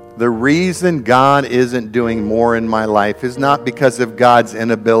 The reason God isn't doing more in my life is not because of God's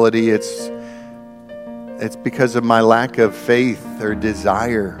inability. It's because of my lack of faith or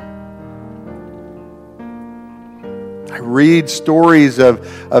desire. I read stories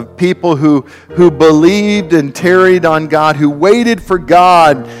of people who believed and tarried on God, who waited for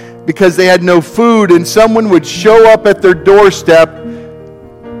God because they had no food, and someone would show up at their doorstep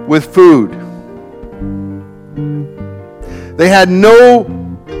with food. They had no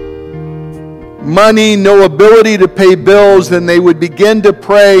money, no ability to pay bills, and they would begin to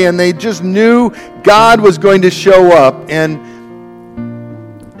pray, and they just knew God was going to show up, and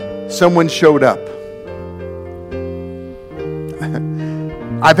someone showed up.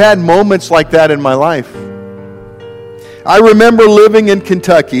 I've had moments like that in my life. I remember living in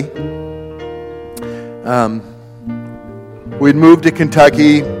Kentucky. We'd moved to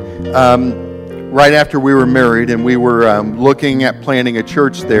Kentucky right after we were married, and we were looking at planting a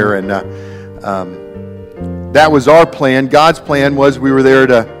church there, and that was our plan. God's plan was we were there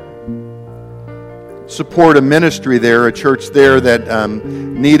to support a ministry there, a church there that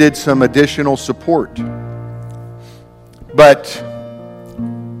needed some additional support. But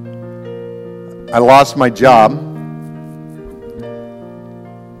I lost my job.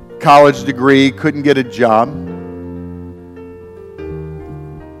 College degree, couldn't get a job.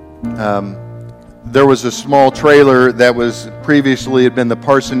 There was a small trailer that was previously had been the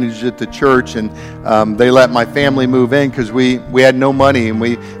parsonage at the church, and they let my family move in because we had no money, and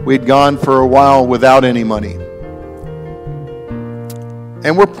we'd gone for a while without any money.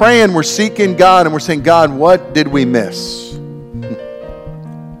 And we're praying, we're seeking God, and we're saying, God, what did we miss?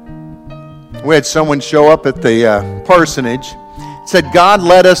 We had someone show up at the parsonage, said, God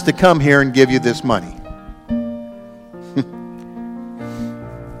led us to come here and give you this money.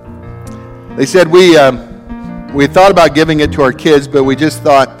 They said, we thought about giving it to our kids, but we just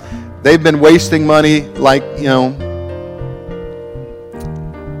thought they've been wasting money like,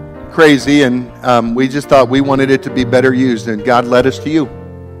 crazy, and we just thought we wanted it to be better used, and God led us to you.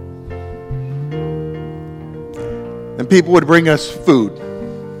 And people would bring us food.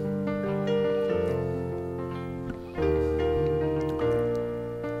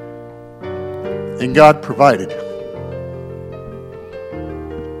 And God provided.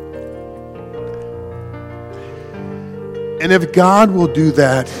 And if God will do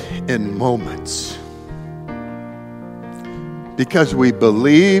that in moments, because we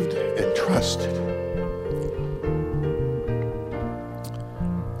believed and trusted,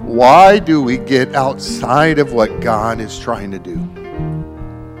 why do we get outside of what God is trying to do?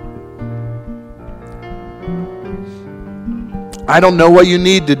 I don't know what you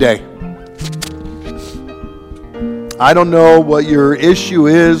need today. I don't know what your issue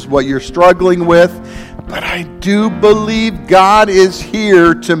is, what you're struggling with, but I do believe God is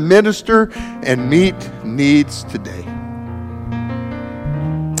here to minister and meet needs today.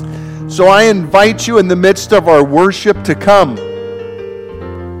 So I invite you in the midst of our worship to come.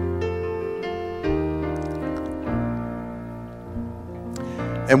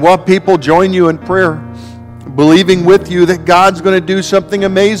 And while people join you in prayer, believing with you that God's going to do something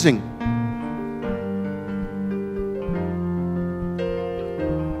amazing.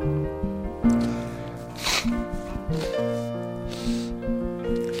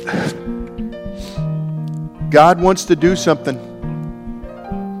 God wants to do something.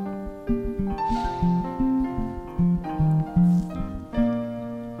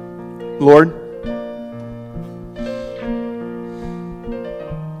 Lord,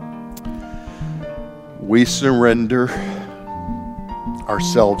 we surrender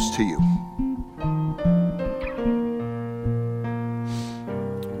ourselves to you.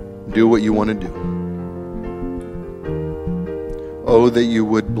 Do what you want to do. Oh, that you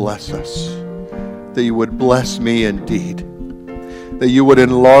would bless us. That you would bless me indeed. That you would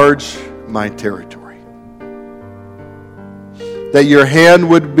enlarge my territory. that your hand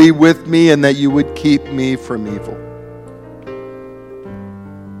would be with me, and that you would keep me from evil.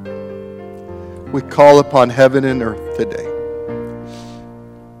 We call upon heaven and earth today.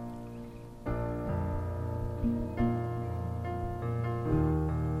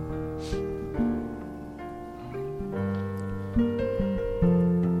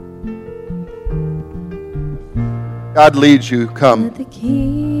 God leads you, come. Let the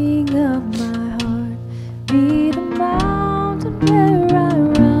King of my heart be the mountain where I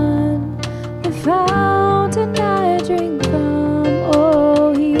run, the fountain I drink from.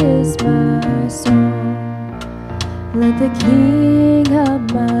 Oh, he is my song. Let the King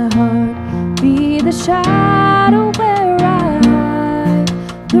of my heart be the shadow where I hide,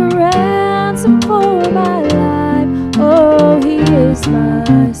 the ransom for my life. Oh, he is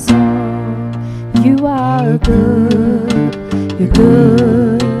my song. You are good, you're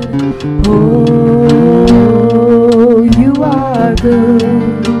good. Oh, you are good,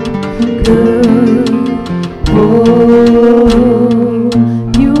 good. Oh,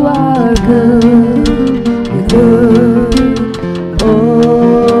 you are good, you're good.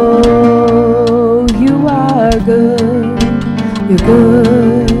 Oh, you are good, you're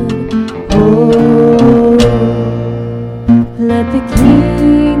good. Oh, let the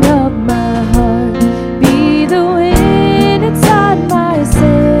King of my heart be the wind inside my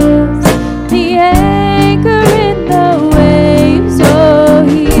sails, the anchor in the waves. Oh,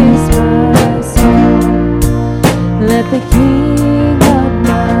 he is my song. Let the King of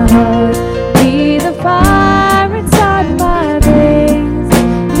my heart be the fire inside my veins,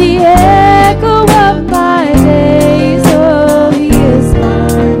 the echo of my days. Oh, he is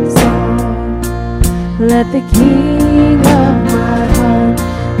my song. Let the King of my heart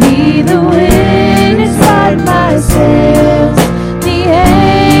be the wind inside my sails, the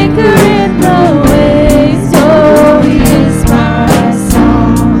anchor in the waves. Oh, he is my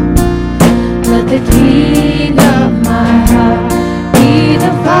song. Let the King of my heart be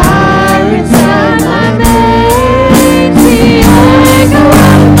the fire inside my veins, the echo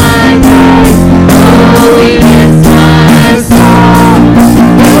of my days. Oh, he is my song.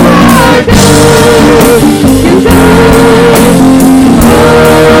 You are good, you're good. Oh,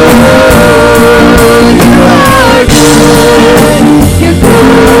 you are good, you're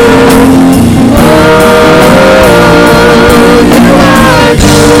good.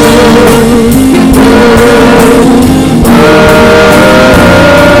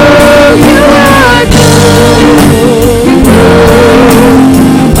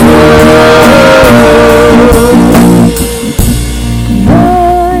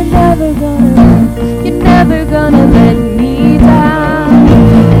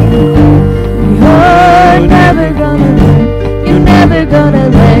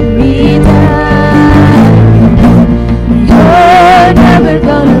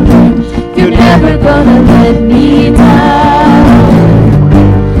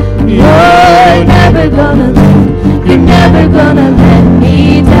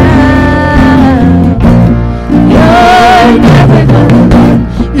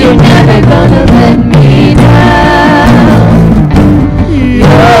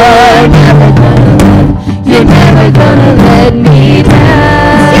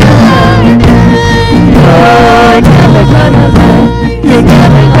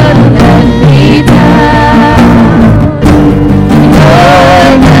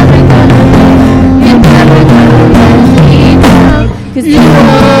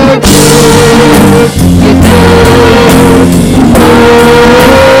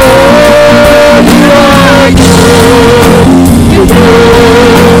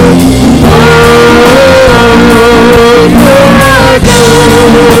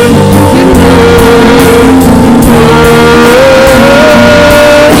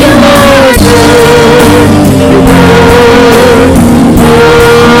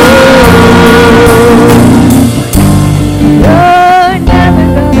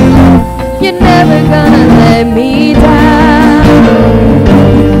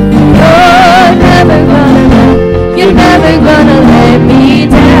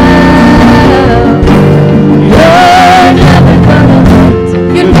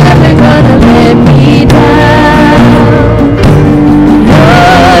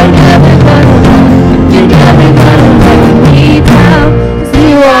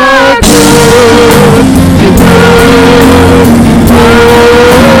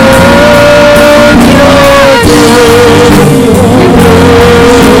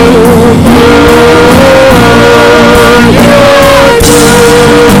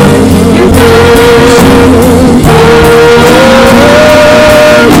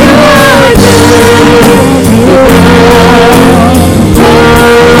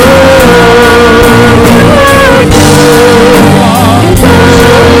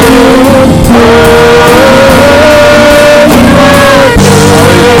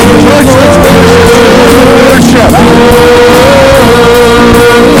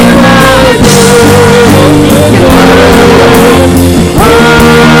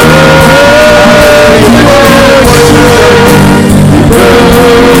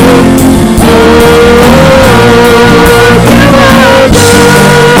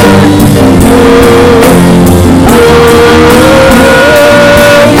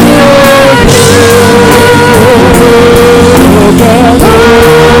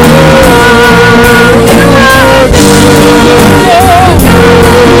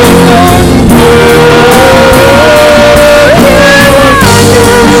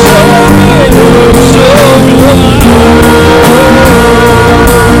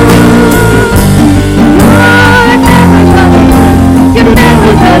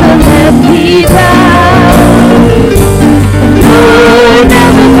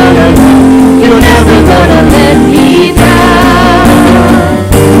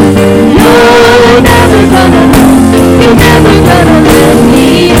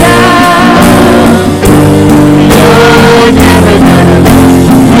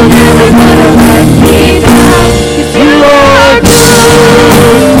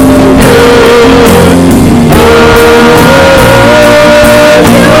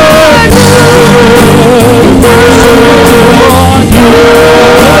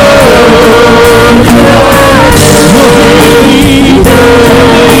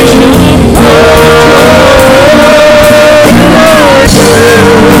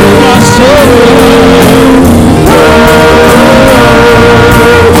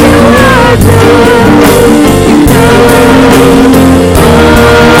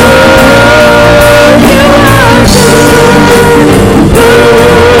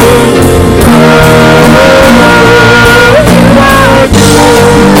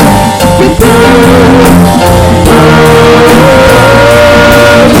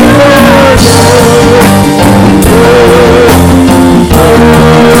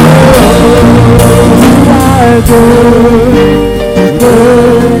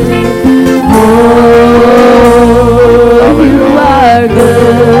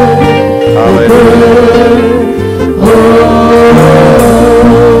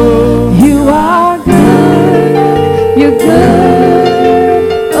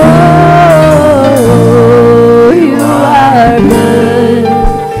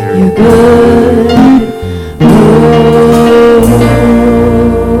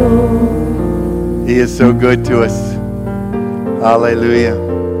 He is so good to us. Hallelujah.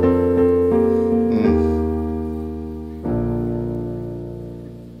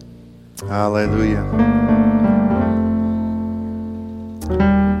 Hallelujah.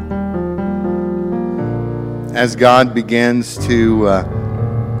 As God begins to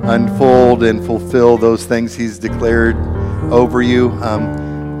unfold and fulfill those things He's declared over you,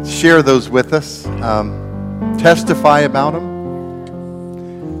 share those with us. Testify about them.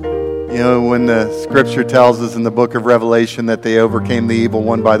 You know, when the scripture tells us in the book of Revelation that they overcame the evil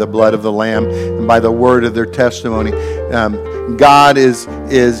one by the blood of the Lamb and by the word of their testimony, God is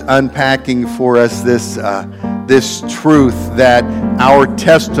unpacking for us this truth that our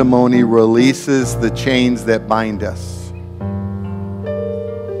testimony releases the chains that bind us.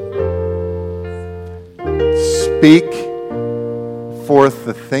 Speak forth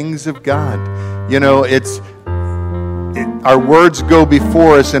the things of God. You know, our words go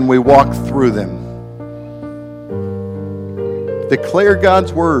before us and we walk through them. Declare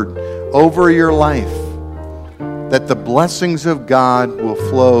God's word over your life, that the blessings of God will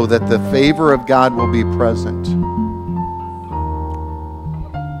flow, that the favor of God will be present.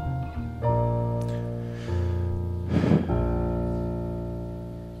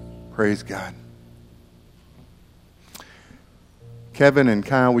 Praise God. Kevin and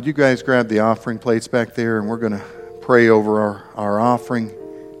Kyle, would you guys grab the offering plates back there, and we're going to pray over our offering.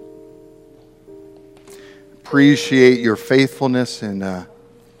 Appreciate your faithfulness and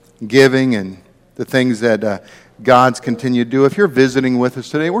giving and the things that God's continued to do. If you're visiting with us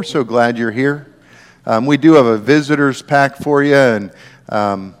today, we're so glad you're here. We do have a visitor's pack for you, and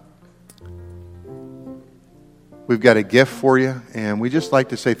we've got a gift for you, and we just like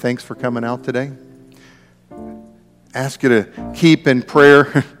to say thanks for coming out today. Ask you to keep in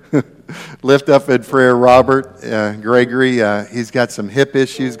prayer, lift up in prayer Robert Gregory. He's got some hip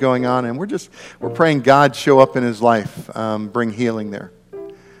issues going on, and we're praying God show up in his life, bring healing there.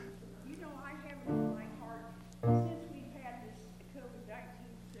 You know, I have it in my heart, since we've had this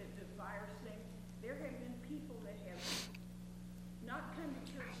COVID-19 virus thing, there have been people that have not come to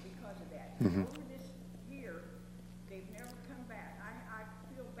church because of that. Mm-hmm. Over this year, they've never come back. I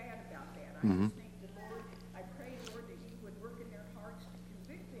feel bad about that. I Mm-hmm. just think the Lord, I pray, Lord, that you would work in their hearts to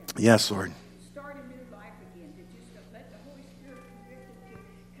convict them. Yes, Lord. Start a new life again, to just let the Holy Spirit convict them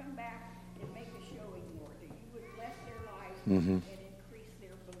to come back and make a showing, Lord, that you would bless their lives Mm-hmm. and increase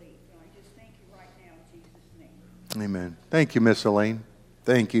their belief. And I just thank you right now in Jesus' name. Amen. Thank you, Miss Elaine.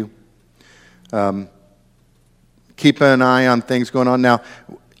 Thank you. Keep an eye on things going on. Now,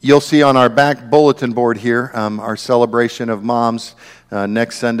 you'll see on our back bulletin board here our celebration of moms.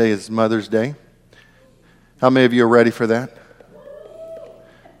 Next Sunday is Mother's Day. How many of you are ready for that?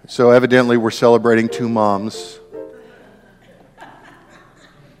 So evidently we're celebrating two moms.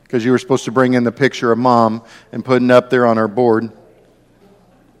 Because you were supposed to bring in the picture of mom and put it up there on our board.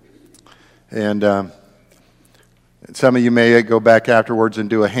 And some of you may go back afterwards and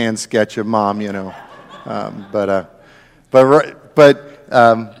do a hand sketch of mom, you know. But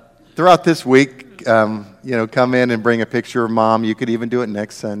throughout this week, you know, come in and bring a picture of mom. You could even do it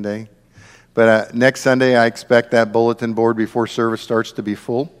next Sunday. But next Sunday, I expect that bulletin board before service starts to be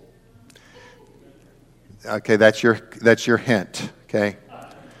full. Okay, that's your hint. Okay,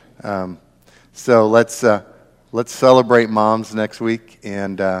 so let's celebrate moms next week,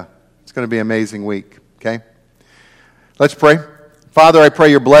 and it's going to be an amazing week. Okay, let's pray. Father, I pray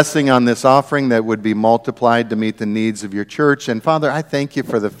your blessing on this offering that would be multiplied to meet the needs of your church. And Father, I thank you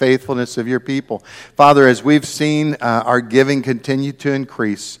for the faithfulness of your people. Father, as we've seen our giving continue to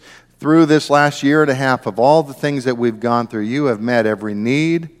increase through this last year and a half of all the things that we've gone through, you have met every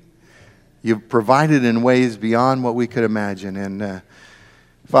need. You've provided in ways beyond what we could imagine. And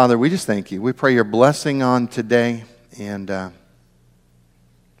Father, we just thank you. We pray your blessing on today. And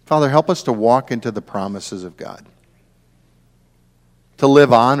Father, help us to walk into the promises of God, to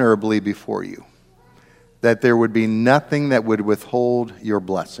live honorably before you, that there would be nothing that would withhold your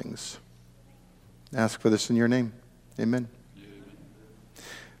blessings. Ask for this in your name. Amen.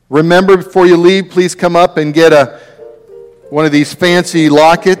 Remember, before you leave, please come up and get one of these fancy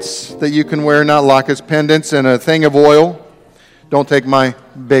lockets that you can wear, not lockets, pendants, and a thing of oil. Don't take my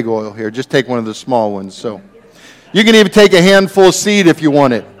big oil here. Just take one of the small ones. So, You can even take a handful of seed if you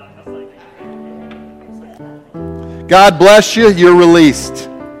want it. God bless you. You're released.